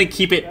 I'm going to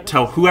keep it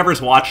to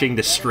whoever's watching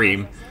the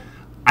stream.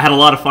 I had a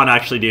lot of fun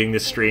actually doing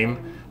this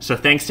stream. So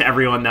thanks to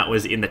everyone that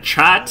was in the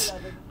chat.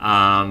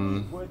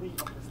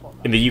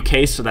 In the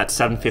UK, so that's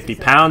 750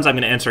 pounds. I'm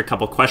going to answer a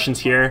couple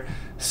questions here.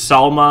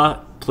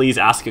 Salma, please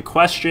ask a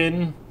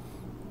question.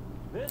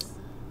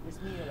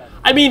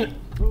 I mean,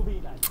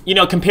 you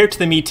know, compared to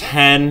the Mi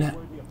 10,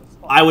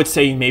 I would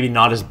say maybe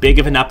not as big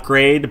of an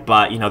upgrade,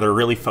 but, you know, they're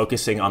really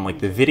focusing on, like,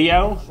 the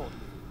video.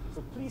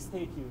 So please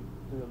stay tuned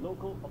to your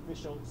local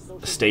official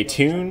social Stay media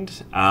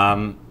tuned.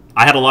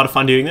 I had a lot of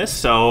fun doing this,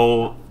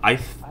 so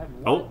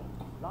oh,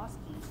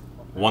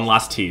 one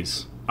last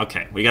tease.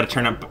 Okay, we got to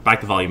turn up back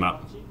the volume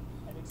up.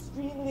 An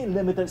extremely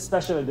limited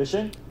special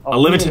edition of A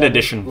limited Mi 11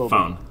 edition globally.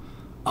 phone.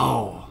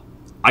 Oh,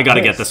 I got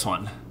to get Yes. this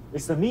one.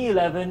 It's the Mi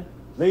 11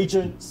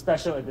 Legion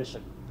Special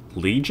Edition.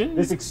 Legion?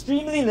 This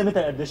extremely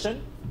limited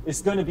edition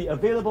is going to be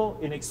available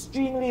in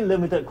extremely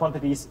limited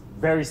quantities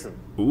very soon.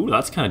 Ooh,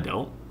 that's kind of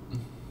dope.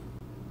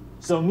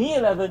 So Mi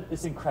 11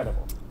 is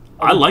incredible.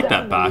 I It will like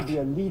that definitely back. Be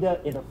a leader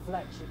in a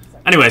flagship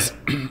segment. Anyways,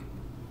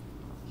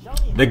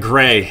 the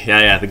gray.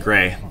 Yeah, the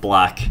gray.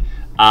 Black.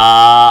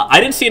 I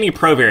didn't see any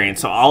pro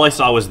variants, so all I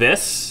saw was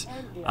this.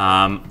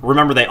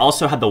 Remember, they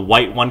also had the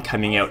white one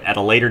coming out at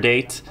a later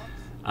date.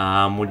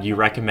 Would you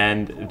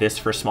recommend this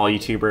for a small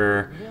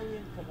YouTuber?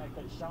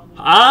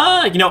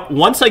 You know,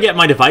 once I get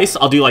my device,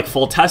 I'll do like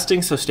full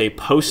testing, so stay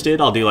posted.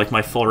 I'll do like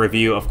my full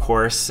review, of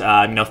course.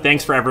 You know,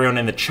 thanks for everyone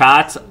in the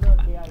chat.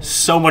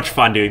 So much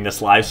fun doing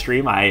this live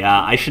stream.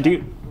 I should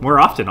do more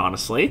often,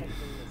 honestly.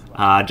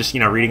 Just, you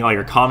know, reading all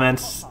your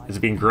comments has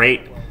been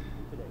great.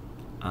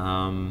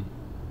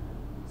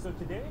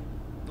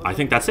 I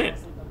think that's it.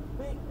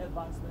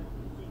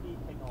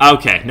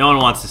 Okay, no one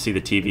wants to see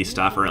the TV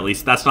stuff, or at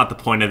least that's not the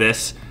point of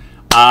this.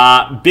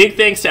 Big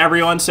thanks to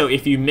everyone. So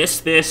if you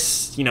missed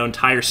this, you know,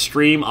 entire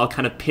stream, I'll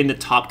kind of pin the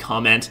top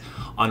comment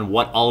on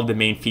what all of the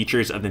main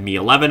features of the Mi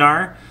 11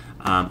 are.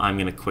 I'm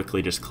going to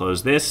quickly just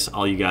close this.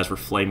 All you guys were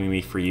flaming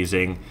me for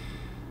using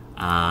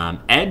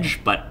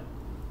Edge, but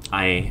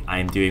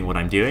I'm doing what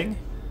I'm doing.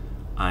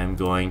 I'm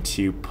going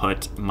to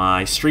put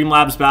my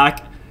Streamlabs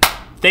back.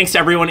 thanks to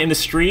everyone in the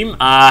stream.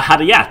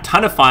 Had a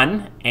ton of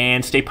fun,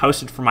 and stay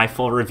posted for my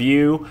full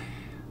review.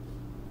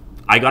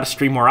 I got to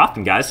stream more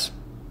often, guys.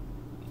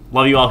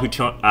 Love you all who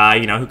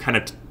who kind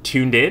of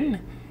tuned in.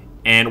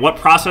 And what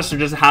processor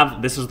does it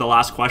have? This is the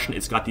last question.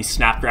 It's got the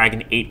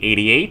Snapdragon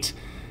 888,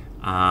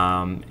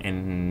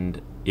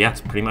 and yeah,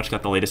 it's pretty much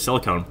got the latest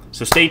silicone.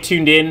 So stay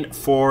tuned in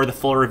for the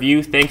full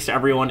review. Thanks to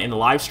everyone in the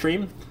live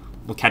stream.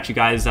 We'll catch you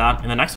guys in the next one.